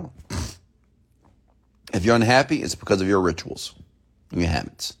is, If you're unhappy, it's because of your rituals and your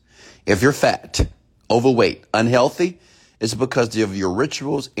habits. If you're fat, overweight, unhealthy, it's because of your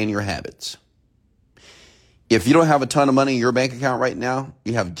rituals and your habits. If you don't have a ton of money in your bank account right now,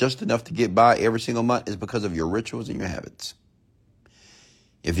 you have just enough to get by every single month, it's because of your rituals and your habits.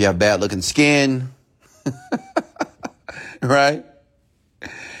 If you have bad looking skin, right?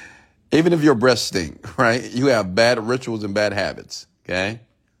 Even if your breasts stink, right? You have bad rituals and bad habits, okay?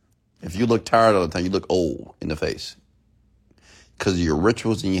 If you look tired all the time, you look old in the face because of your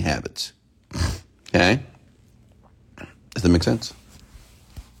rituals and your habits, okay? Does that make sense?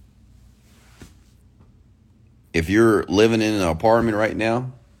 If you're living in an apartment right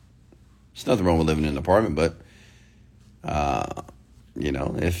now, there's nothing wrong with living in an apartment, but,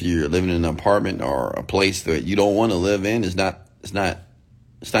 if you're living in an apartment or a place that you don't want to live in, it's not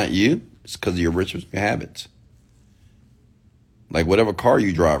you. It's because of your rituals and your habits. Like whatever car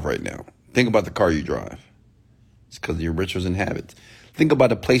you drive right now, think about the car you drive. It's because of your rituals and habits. Think about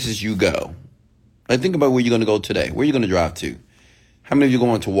the places you go. Like think about where you're going to go today. Where are you going to drive to? How many of you are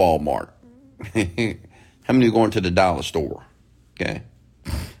going to Walmart? How many are going to the dollar store? Okay.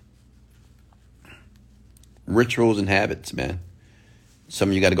 Rituals and habits, man. Some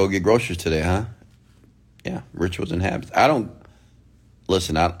of you got to go get groceries today, huh? Yeah, rituals and habits. I don't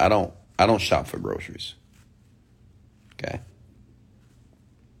shop for groceries. Okay.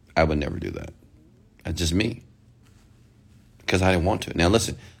 I would never do that. That's just me. Because I didn't want to. Now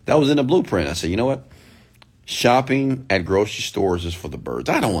listen, that was in the blueprint. I said, you know what? Shopping at grocery stores is for the birds.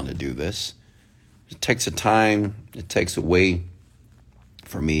 I don't want to do this. It takes a time. It takes a way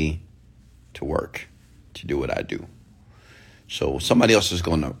for me to work, to do what I do. So somebody else is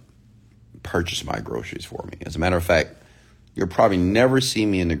going to purchase my groceries for me. As a matter of fact, you'll probably never see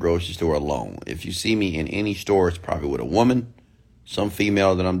me in the grocery store alone. If you see me in any store, it's probably with a woman, some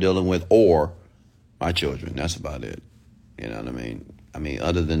female that I'm dealing with, or my children. That's about it. You know what I mean?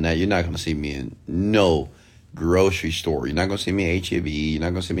 Other than that, you're not going to see me in no grocery store. You're not going to see me at H-E-B. You're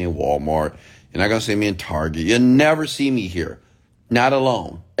not going to see me in Walmart. You're not going to see me in Target. You'll never see me here. Not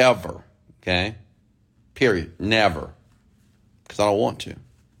alone. Ever. Okay? Period. Never. Because I don't want to.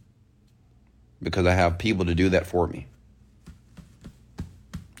 Because I have people to do that for me.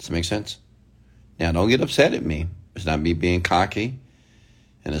 Does that make sense? Now, don't get upset at me. It's not me being cocky.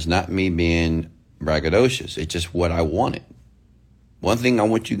 And it's not me being braggadocious. It's just what I wanted. One thing I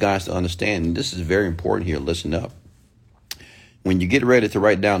want you guys to understand, and this is very important here, listen up. When you get ready to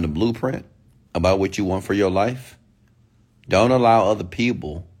write down the blueprint about what you want for your life, don't allow other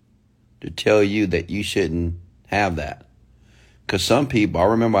people to tell you that you shouldn't have that. Because some people, I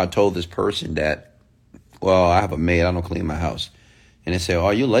remember I told this person that, I have a maid, I don't clean my house. And they say, oh,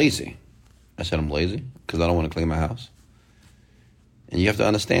 you're lazy. I said, I'm lazy because I don't want to clean my house. And you have to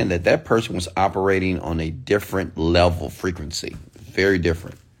understand that that person was operating on a different level frequency, very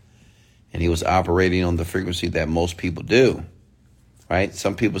different. And he was operating on the frequency that most people do, right?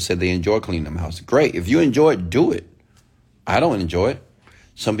 Some people said they enjoy cleaning their house. Great. If you enjoy it, do it. I don't enjoy it.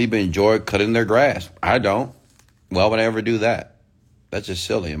 Some people enjoy cutting their grass. I don't. Why would I ever do that? That's just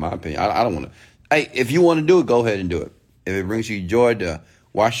silly, in my opinion. I don't want to. Hey, if you want to do it, go ahead and do it. If it brings you joy to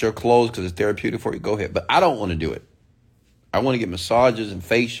wash your clothes because it's therapeutic for you, go ahead. But I don't want to do it. I want to get massages and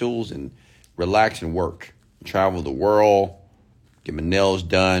facials and relax and work. Travel the world, get my nails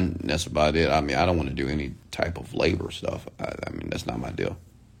done. And that's about it. I don't want to do any type of labor stuff. That's not my deal.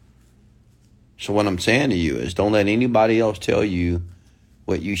 So what I'm saying to you is don't let anybody else tell you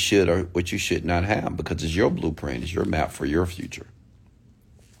what you should or what you should not have, because it's your blueprint, it's your map for your future.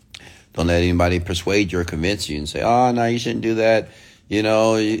 Don't let anybody persuade you or convince you and say, oh, no, you shouldn't do that. You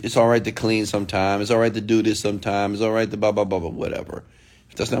know, it's all right to clean sometimes. It's all right to do this sometimes. It's all right to blah, blah, blah, blah, whatever.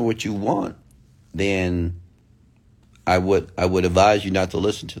 If that's not what you want, then I would advise you not to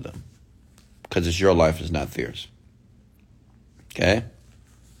listen to them, because it's your life, it's not theirs. Okay?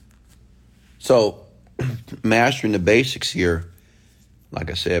 So, mastering the basics here, like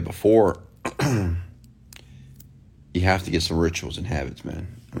I said before, you have to get some rituals and habits, man.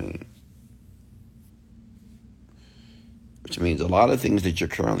 I mean, which means a lot of things that you're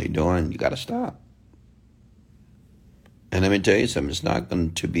currently doing, you got to stop. And let me tell you something, it's not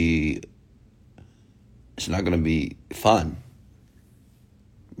going to be fun,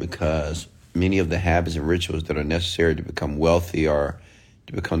 because many of the habits and rituals that are necessary to become wealthy or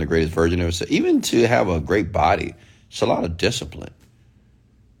to become the greatest version of yourself, even to have a great body, it's a lot of discipline.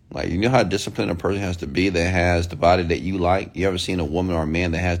 Like, you know how disciplined a person has to be that has the body that you like? You ever seen a woman or a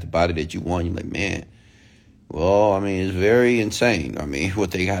man that has the body that you want? You're like, man, well, I mean, it's very insane. I mean,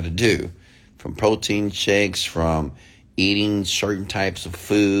 what they got to do, from protein shakes, from eating certain types of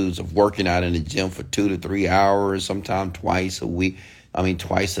foods, of working out in the gym for 2 to 3 hours, sometimes twice a week. I mean,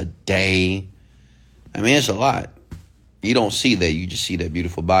 twice a day. I mean, it's a lot. You don't see that. You just see that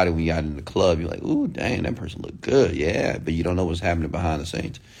beautiful body when you're out in the club. You're like, ooh, dang, that person look good. Yeah, but you don't know what's happening behind the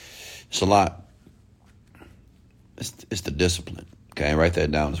scenes. It's a lot. It's the discipline. Okay, write that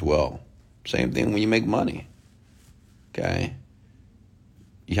down as well. Same thing when you make money. Okay?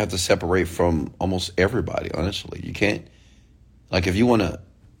 You have to separate from almost everybody, honestly. You can't, like, if you want to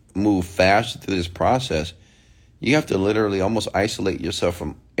move faster through this process, you have to literally almost isolate yourself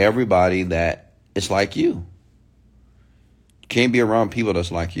from everybody that is like you. You can't be around people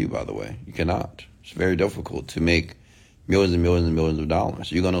that's like you, by the way. You cannot. It's very difficult to make millions and millions and millions of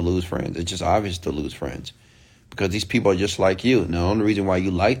dollars. You're going to lose friends. It's just obvious to lose friends, because these people are just like you. Now, the only reason why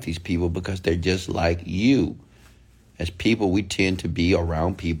you like these people, because they're just like you. As people, we tend to be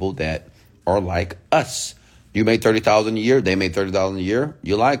around people that are like us. You make $30,000 a year, they make $30,000 a year,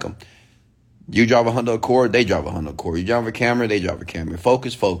 you like them. You drive a Honda Accord, they drive a Honda Accord. You drive a Camry, they drive a Camry.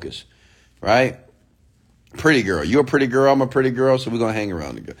 Focus, right? Pretty girl. You're a pretty girl, I'm a pretty girl, so we're going to hang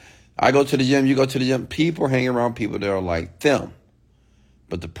around together. I go to the gym, you go to the gym. People hang around people that are like them.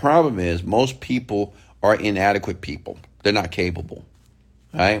 But the problem is, most people are inadequate people. They're not capable,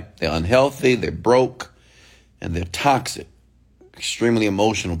 right? They're unhealthy, they're broke, and they're toxic. Extremely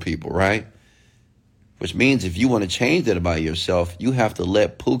emotional people, right? Which means if you want to change that about yourself, you have to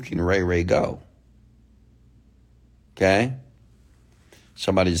let Pookie and Ray Ray go. Okay?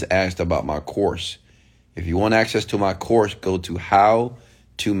 Somebody just asked about my course. If you want access to my course, go to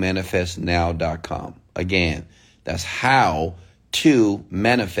howtomanifestnow.com. Again, that's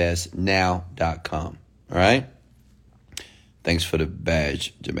howtomanifestnow.com. All right? Thanks for the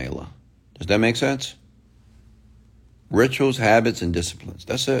badge, Jamila. Does that make sense? Rituals, habits, and disciplines.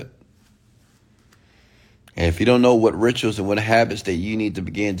 That's it. And if you don't know what rituals and what habits that you need to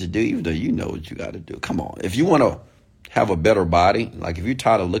begin to do, even though you know what you got to do, come on. If you want to have a better body, like if you're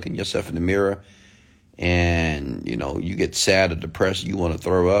tired of looking yourself in the mirror and, you know, you get sad or depressed, you want to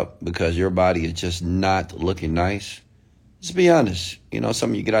throw up because your body is just not looking nice, just be honest. You know, some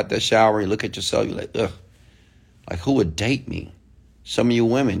of you get out that shower and you look at yourself, you're like, ugh, like who would date me? Some of you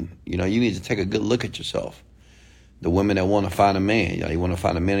women, you know, you need to take a good look at yourself. The women that want to find a man, you know, you want to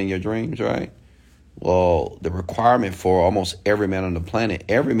find a man in your dreams, right? Well, the requirement for almost every man on the planet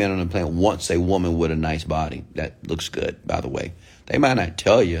wants a woman with a nice body that looks good, by the way. They might not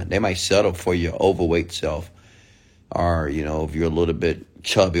tell you. They might settle for your overweight self, or, you know, if you're a little bit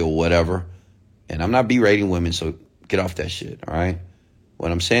chubby or whatever. And I'm not berating women, so get off that shit, all right?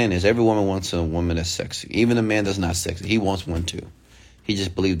 What I'm saying is every woman wants a woman that's sexy. Even a man that's not sexy, he wants one too. He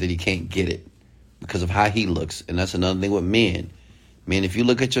just believes that he can't get it because of how he looks. And that's another thing with men. Man, if you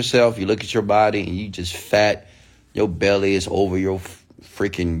look at yourself, you look at your body, and you just fat, your belly is over your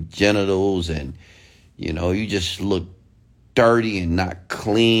freaking genitals, and, you know, you just look dirty and not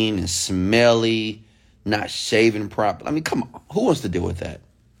clean and smelly, not shaving properly. I mean, come on. Who wants to deal with that?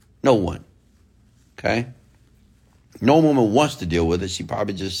 No one. Okay? No woman wants to deal with it. She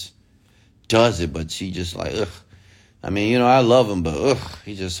probably just does it, but she just like, ugh. I mean, you know, I love him, but ugh,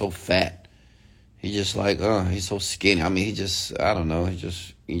 he's just so fat. He's just like, he's so skinny. I mean, I don't know, he's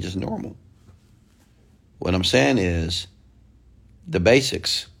just normal. What I'm saying is the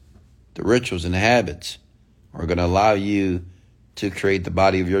basics, the rituals and the habits are going to allow you to create the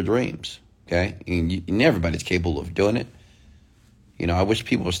body of your dreams, okay? And everybody's capable of doing it. You know, I wish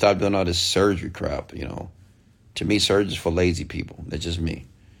people would stop doing all this surgery crap, you know. To me, surgery is for lazy people. That's just me.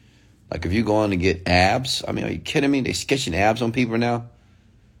 Like if you go on to get abs, I mean, are you kidding me? They sketching abs on people now.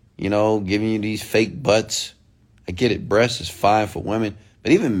 Giving you these fake butts. I get it. Breasts is fine for women.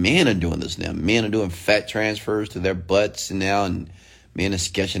 But even men are doing this now. Men are doing fat transfers to their butts now, and men are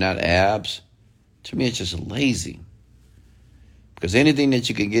sketching out abs. To me, it's just lazy. Because anything that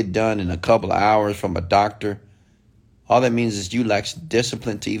you can get done in a couple of hours from a doctor, all that means is you lack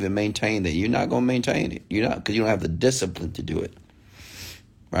discipline to even maintain that. You're not going to maintain it. You're not, because you don't have the discipline to do it.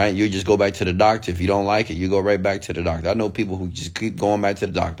 Right? You just go back to the doctor. If you don't like it, you go right back to the doctor. I know people who just keep going back to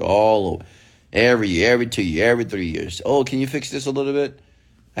the doctor all over. Every year, every 2 years, every 3 years. Oh, can you fix this a little bit?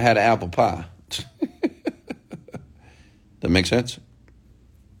 I had an apple pie. That make sense?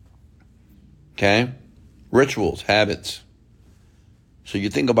 Okay? Rituals, habits. So you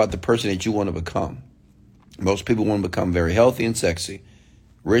think about the person that you want to become. Most people want to become very healthy and sexy,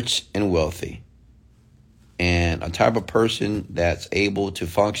 rich and wealthy, and a type of person that's able to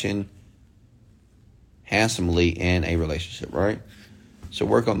function handsomely in a relationship, right? So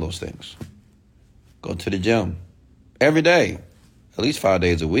work on those things. Go to the gym every day, at least 5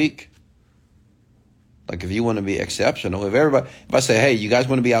 days a week. Like if you want to be exceptional, if I say, hey, you guys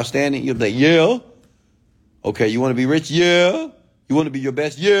want to be outstanding? You'll be like, yeah. Okay, you want to be rich? Yeah. You want to be your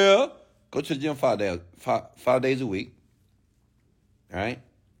best? Yeah. Go to the gym 5 days a week. All right.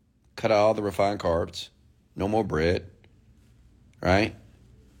 Cut out all the refined carbs. No more bread. Right.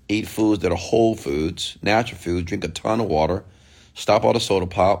 Eat foods that are whole foods, natural foods. Drink a ton of water. Stop all the soda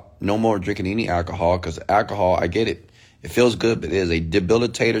pop. No more drinking any alcohol, because alcohol, I get it. It feels good, but it is a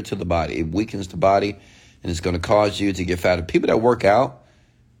debilitator to the body. It weakens the body, and it's going to cause you to get fatter. People that work out,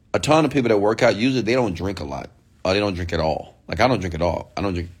 a ton of people that work out, usually they don't drink a lot. Or they don't drink at all. Like I don't drink at all. I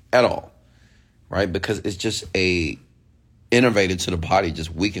don't drink at all. Right? Because it's just innovated to the body. It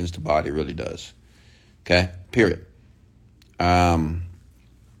just weakens the body. It really does. Okay? Period. Like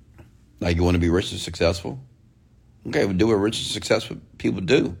you want to be rich and successful? Okay, we do what rich and successful people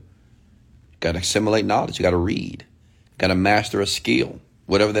do. You got to assimilate knowledge. You got to read. You got to master a skill,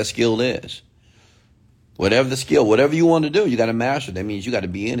 whatever that skill is. Whatever the skill, whatever you want to do, you got to master. That means you got to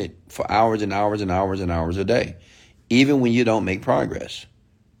be in it for hours and hours and hours and hours a day, even when you don't make progress.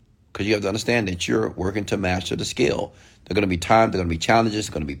 Because you have to understand that you're working to master the skill. There are going to be times, there are going to be challenges,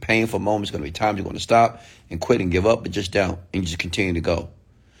 there are going to be painful moments, there are going to be times you're going to stop and quit and give up, but just don't, and you just continue to go.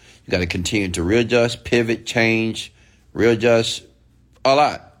 You got to continue to readjust, pivot, change, readjust, a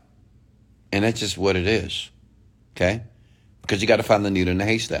lot. And that's just what it is, okay? Because you got to find the needle in the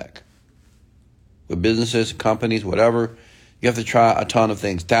haystack. With businesses, companies, whatever, you have to try a ton of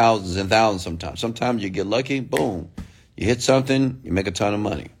things, thousands and thousands sometimes. Sometimes you get lucky, boom. You hit something, you make a ton of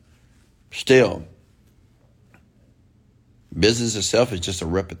money. Still, business itself is just a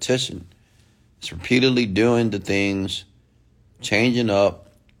repetition. It's repeatedly doing the things, changing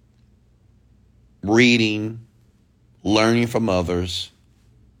up, reading, learning from others,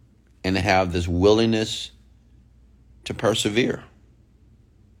 and to have this willingness to persevere.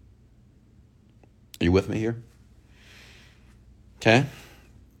 Are you with me here? Okay.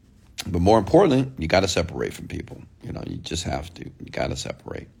 But more importantly, you got to separate from people. You just have to. You got to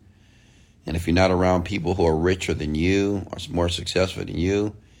separate. And if you're not around people who are richer than you or more successful than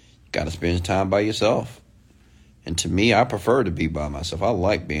you got to spend time by yourself. And to me, I prefer to be by myself. I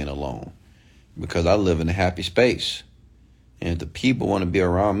like being alone because I live in a happy space. And if the people want to be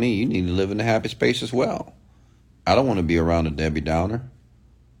around me, you need to live in a happy space as well. I don't want to be around a Debbie Downer.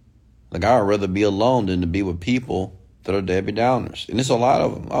 Like, I'd rather be alone than to be with people that are Debbie Downers. And there's a lot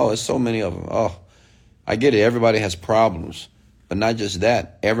of them. Oh, there's so many of them. Oh, I get it. Everybody has problems. But not just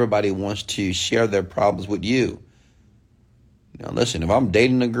that. Everybody wants to share their problems with you. Listen, if I'm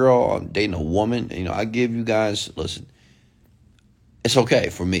dating a girl or I'm dating a woman, I give you guys, listen, it's okay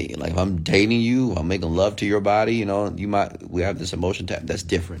for me. Like, if I'm dating you, I'm making love to your body, we have this emotion tap. That's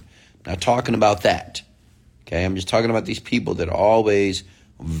different. Not talking about that. Okay, I'm just talking about these people that are always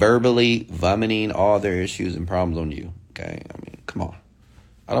verbally vomiting all their issues and problems on you. Okay, come on.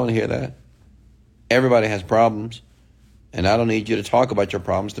 I don't want to hear that. Everybody has problems, and I don't need you to talk about your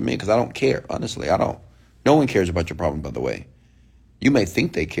problems to me because I don't care. Honestly, I don't. No one cares about your problem, by the way. You may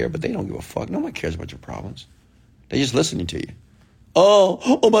think they care, but they don't give a fuck. No one cares about your problems. They're just listening to you.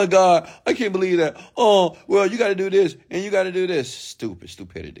 Oh my God, I can't believe that. Oh, well, you got to do this and you got to do this.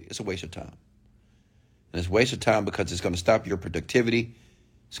 Stupidity. It's a waste of time. And it's a waste of time because it's going to stop your productivity.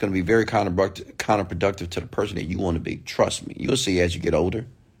 It's going to be very counterproductive to the person that you want to be. Trust me. You'll see as you get older,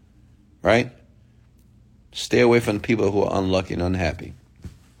 right? Stay away from the people who are unlucky and unhappy.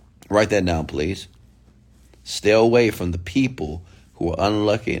 Write that down, please. Stay away from the people who are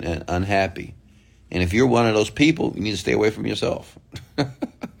unlucky and unhappy. And if you're one of those people, you need to stay away from yourself.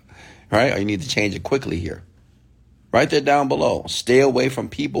 Right? Or you need to change it quickly here. Write that down below. Stay away from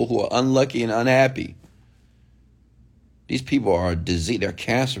people who are unlucky and unhappy. These people are disease. They're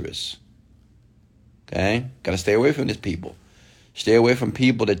cancerous. Okay? Got to stay away from these people. Stay away from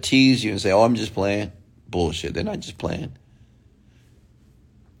people that tease you and say, oh, I'm just playing. Bullshit. They're not just playing.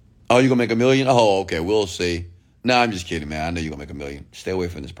 Oh, you're going to make $1 million? Oh, okay. We'll see. No, I'm just kidding, man. I know you're going to make $1 million. Stay away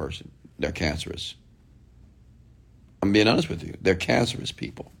from this person. They're cancerous. I'm being honest with you. They're cancerous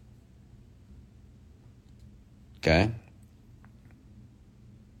people. Okay?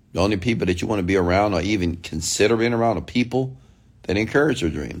 The only people that you want to be around or even consider being around are people that encourage your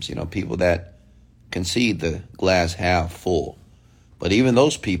dreams. You know, people that can see the glass half full. But even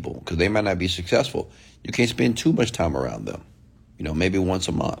those people, because they might not be successful, you can't spend too much time around them. You know, maybe once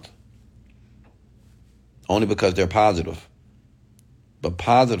a month. Only because they're positive. But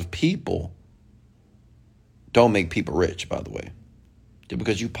positive people don't make people rich, by the way. Just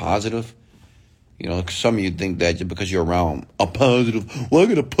because you're positive, you know, some of you think that just because you're around a positive, well, I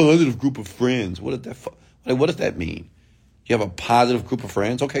got a positive group of friends. What does that mean? You have a positive group of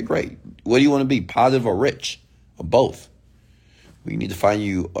friends? Okay, great. What do you want to be, positive or rich? Or both? We need to find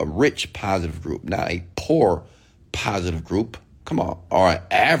you a rich positive group, not a poor positive group. Come on. Or an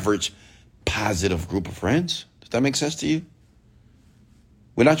average positive group of friends. Does that make sense to you?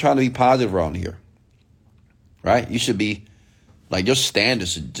 We're not trying to be positive around here. Right? You should be, like, your standard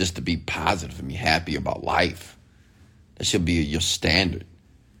should just to be positive and be happy about life. That should be your standard.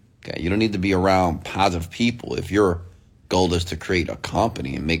 Okay? You don't need to be around positive people if your goal is to create a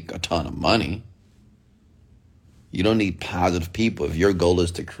company and make a ton of money. You don't need positive people if your goal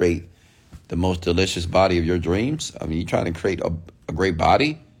is to create the most delicious body of your dreams. I mean, you're trying to create a great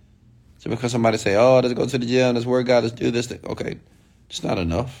body. So because somebody say, oh, let's go to the gym, let's work out, let's do this thing. Okay, it's not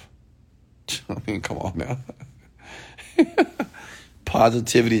enough. I mean, come on now.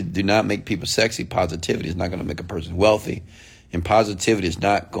 Positivity do not make people sexy. Positivity is not going to make a person wealthy. And positivity is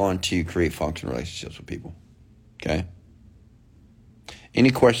not going to create functional relationships with people. Okay?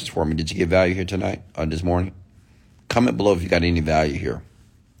 Any questions for me? Did you get value here tonight or this morning? Comment below if you got any value here.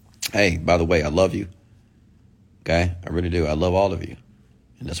 Hey, by the way, I love you. Okay? I really do. I love all of you.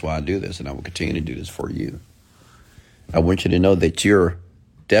 And that's why I do this, and I will continue to do this for you. I want you to know that you're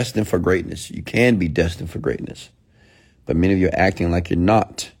destined for greatness. You can be destined for greatness. But many of you are acting like you're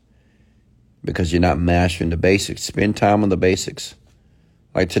not because you're not mastering the basics. Spend time on the basics.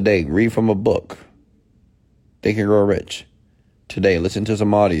 Like today, read from a book. Think and Grow Rich. Today, listen to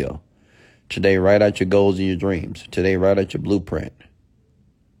some audio. Today, write out your goals and your dreams. Today, write out your blueprint.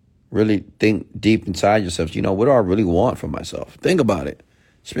 Really think deep inside yourself. You know, what do I really want for myself? Think about it.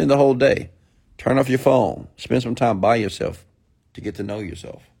 Spend the whole day. Turn off your phone. Spend some time by yourself to get to know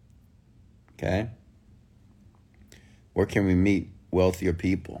yourself. Okay? Where can we meet wealthier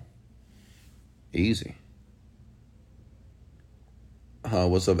people? Easy.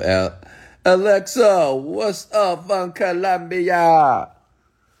 What's up, Alexa? What's up from Colombia?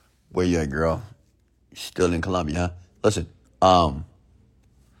 Where you at, girl? Still in Colombia, huh? Listen,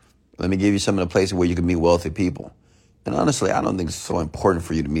 let me give you some of the places where you can meet wealthy people. And honestly, I don't think it's so important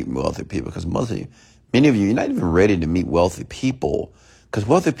for you to meet wealthy people because many of you, you're not even ready to meet wealthy people because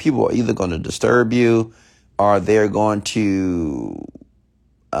wealthy people are either going to disturb you or they're going to,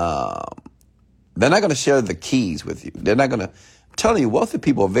 they're not going to share the keys with you. They're not going to, I'm telling you, wealthy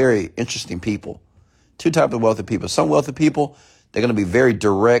people are very interesting people. Two types of wealthy people. Some wealthy people, they're going to be very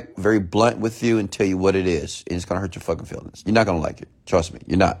direct, very blunt with you and tell you what it is. And it's going to hurt your fucking feelings. You're not going to like it. Trust me,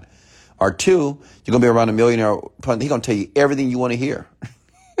 you're not. Or two, you're going to be around a millionaire. He's going to tell you everything you want to hear.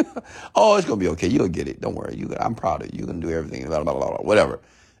 Oh, it's going to be okay. You'll get it. Don't worry. I'm proud of you. You're going to do everything, blah, blah, blah, blah, whatever.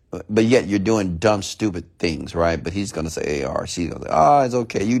 But yet you're doing dumb, stupid things, right? But he's going to say, or she's going to say, oh, it's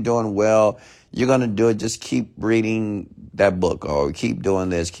okay. You're doing well. You're going to do it. Just keep reading that book or keep doing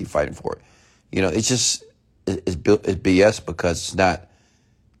this. Keep fighting for it. You know, it's just, it's BS because it's not,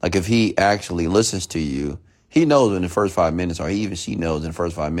 like if he actually listens to you, he knows in the first 5 minutes, or she knows in the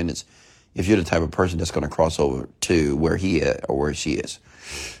first 5 minutes, if you're the type of person that's going to cross over to where he is or where she is.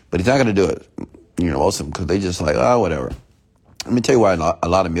 But he's not going to do it, you know, most of them, because they just like, oh, whatever. Let me tell you why a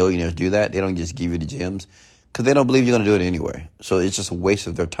lot of millionaires do that. They don't just give you the gems because they don't believe you're going to do it anyway. So it's just a waste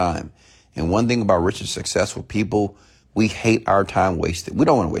of their time. And one thing about rich and successful people, we hate our time wasted. We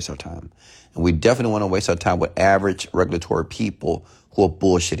don't want to waste our time. And we definitely want to waste our time with average regulatory people who are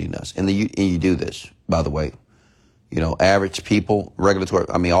bullshitting us. And you do this, by the way. You know, average people, regulatory,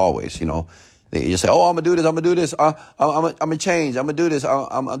 I mean, always, you know, they just say, oh, I'm going to do this. I'm going to do this. I'm going to change. I'm going to do this.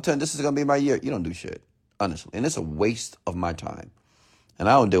 I'm telling you, this is going to be my year. You don't do shit, honestly. And it's a waste of my time. And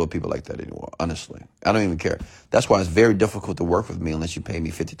I don't deal with people like that anymore, honestly. I don't even care. That's why it's very difficult to work with me unless you pay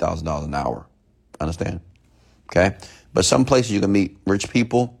me $50,000 an hour. Understand? Okay? But some places you can meet rich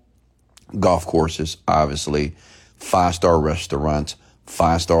people, golf courses, obviously, 5-star restaurants,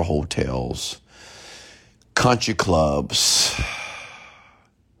 5-star hotels, country clubs.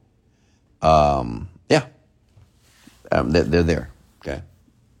 Yeah. They're there. Okay?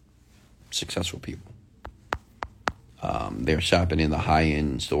 Successful people. They're shopping in the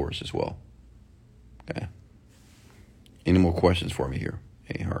high-end stores as well. Okay. Any more questions for me here?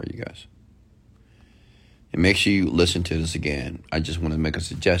 Hey, how are you guys? And make sure you listen to this again. I just want to make a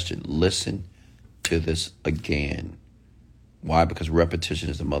suggestion. Listen to this again. Why? Because repetition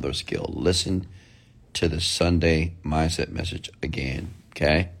is the mother of skill. Listen to the Sunday mindset message again.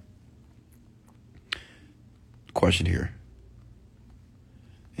 Okay? Question here.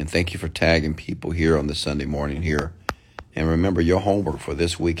 And thank you for tagging people here on the Sunday morning here. And remember, your homework for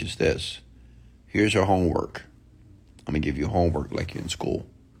this week is this. Here's your homework. I'm going to give you homework like you're in school.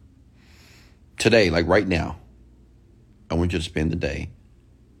 Today, like right now, I want you to spend the day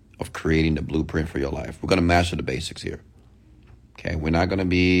of creating the blueprint for your life. We're going to master the basics here. Okay, we're not going to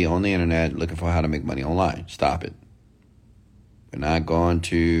be on the internet looking for how to make money online. Stop it. We're not going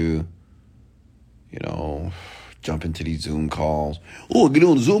to, jump into these Zoom calls. Oh, get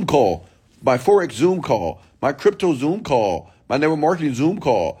on a Zoom call. My Forex Zoom call. My crypto Zoom call. My network marketing Zoom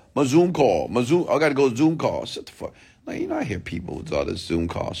call. My Zoom call. I got to go to Zoom call. Shut the fuck. Like, I hear people with all this Zoom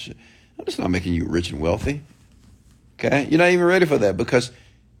call shit. It's not making you rich and wealthy. Okay? You're not even ready for that because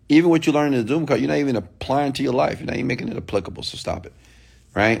even what you learn in the Zoom call, you're not even applying to your life. You're not even making it applicable, so stop it.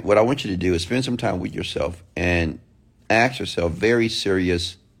 Right? What I want you to do is spend some time with yourself and ask yourself very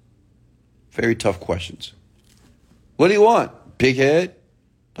serious, very tough questions. What do you want, big head?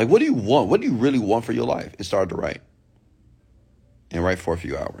 Like, what do you want? What do you really want for your life? And start to write. And write for a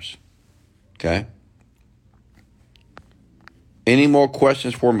few hours. Okay? Any more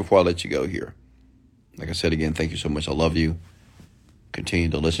questions for me before I let you go here? Like I said again, thank you so much. I love you. Continue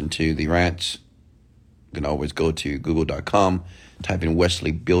to listen to the rants. You can always go to google.com, type in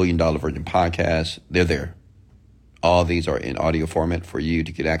Wesley $1 Billion Virgin Podcast. They're there. All these are in audio format for you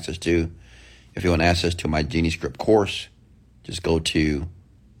to get access to. If you want access to my Genie Script course, just go to,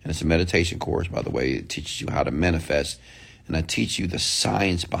 and it's a meditation course, by the way. It teaches you how to manifest. And I teach you the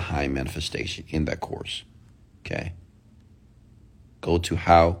science behind manifestation in that course. Okay? Go to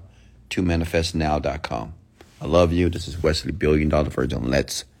howtomanifestnow.com. I love you. This is Wesley $1 Billion Virgin.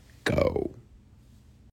 Let's go.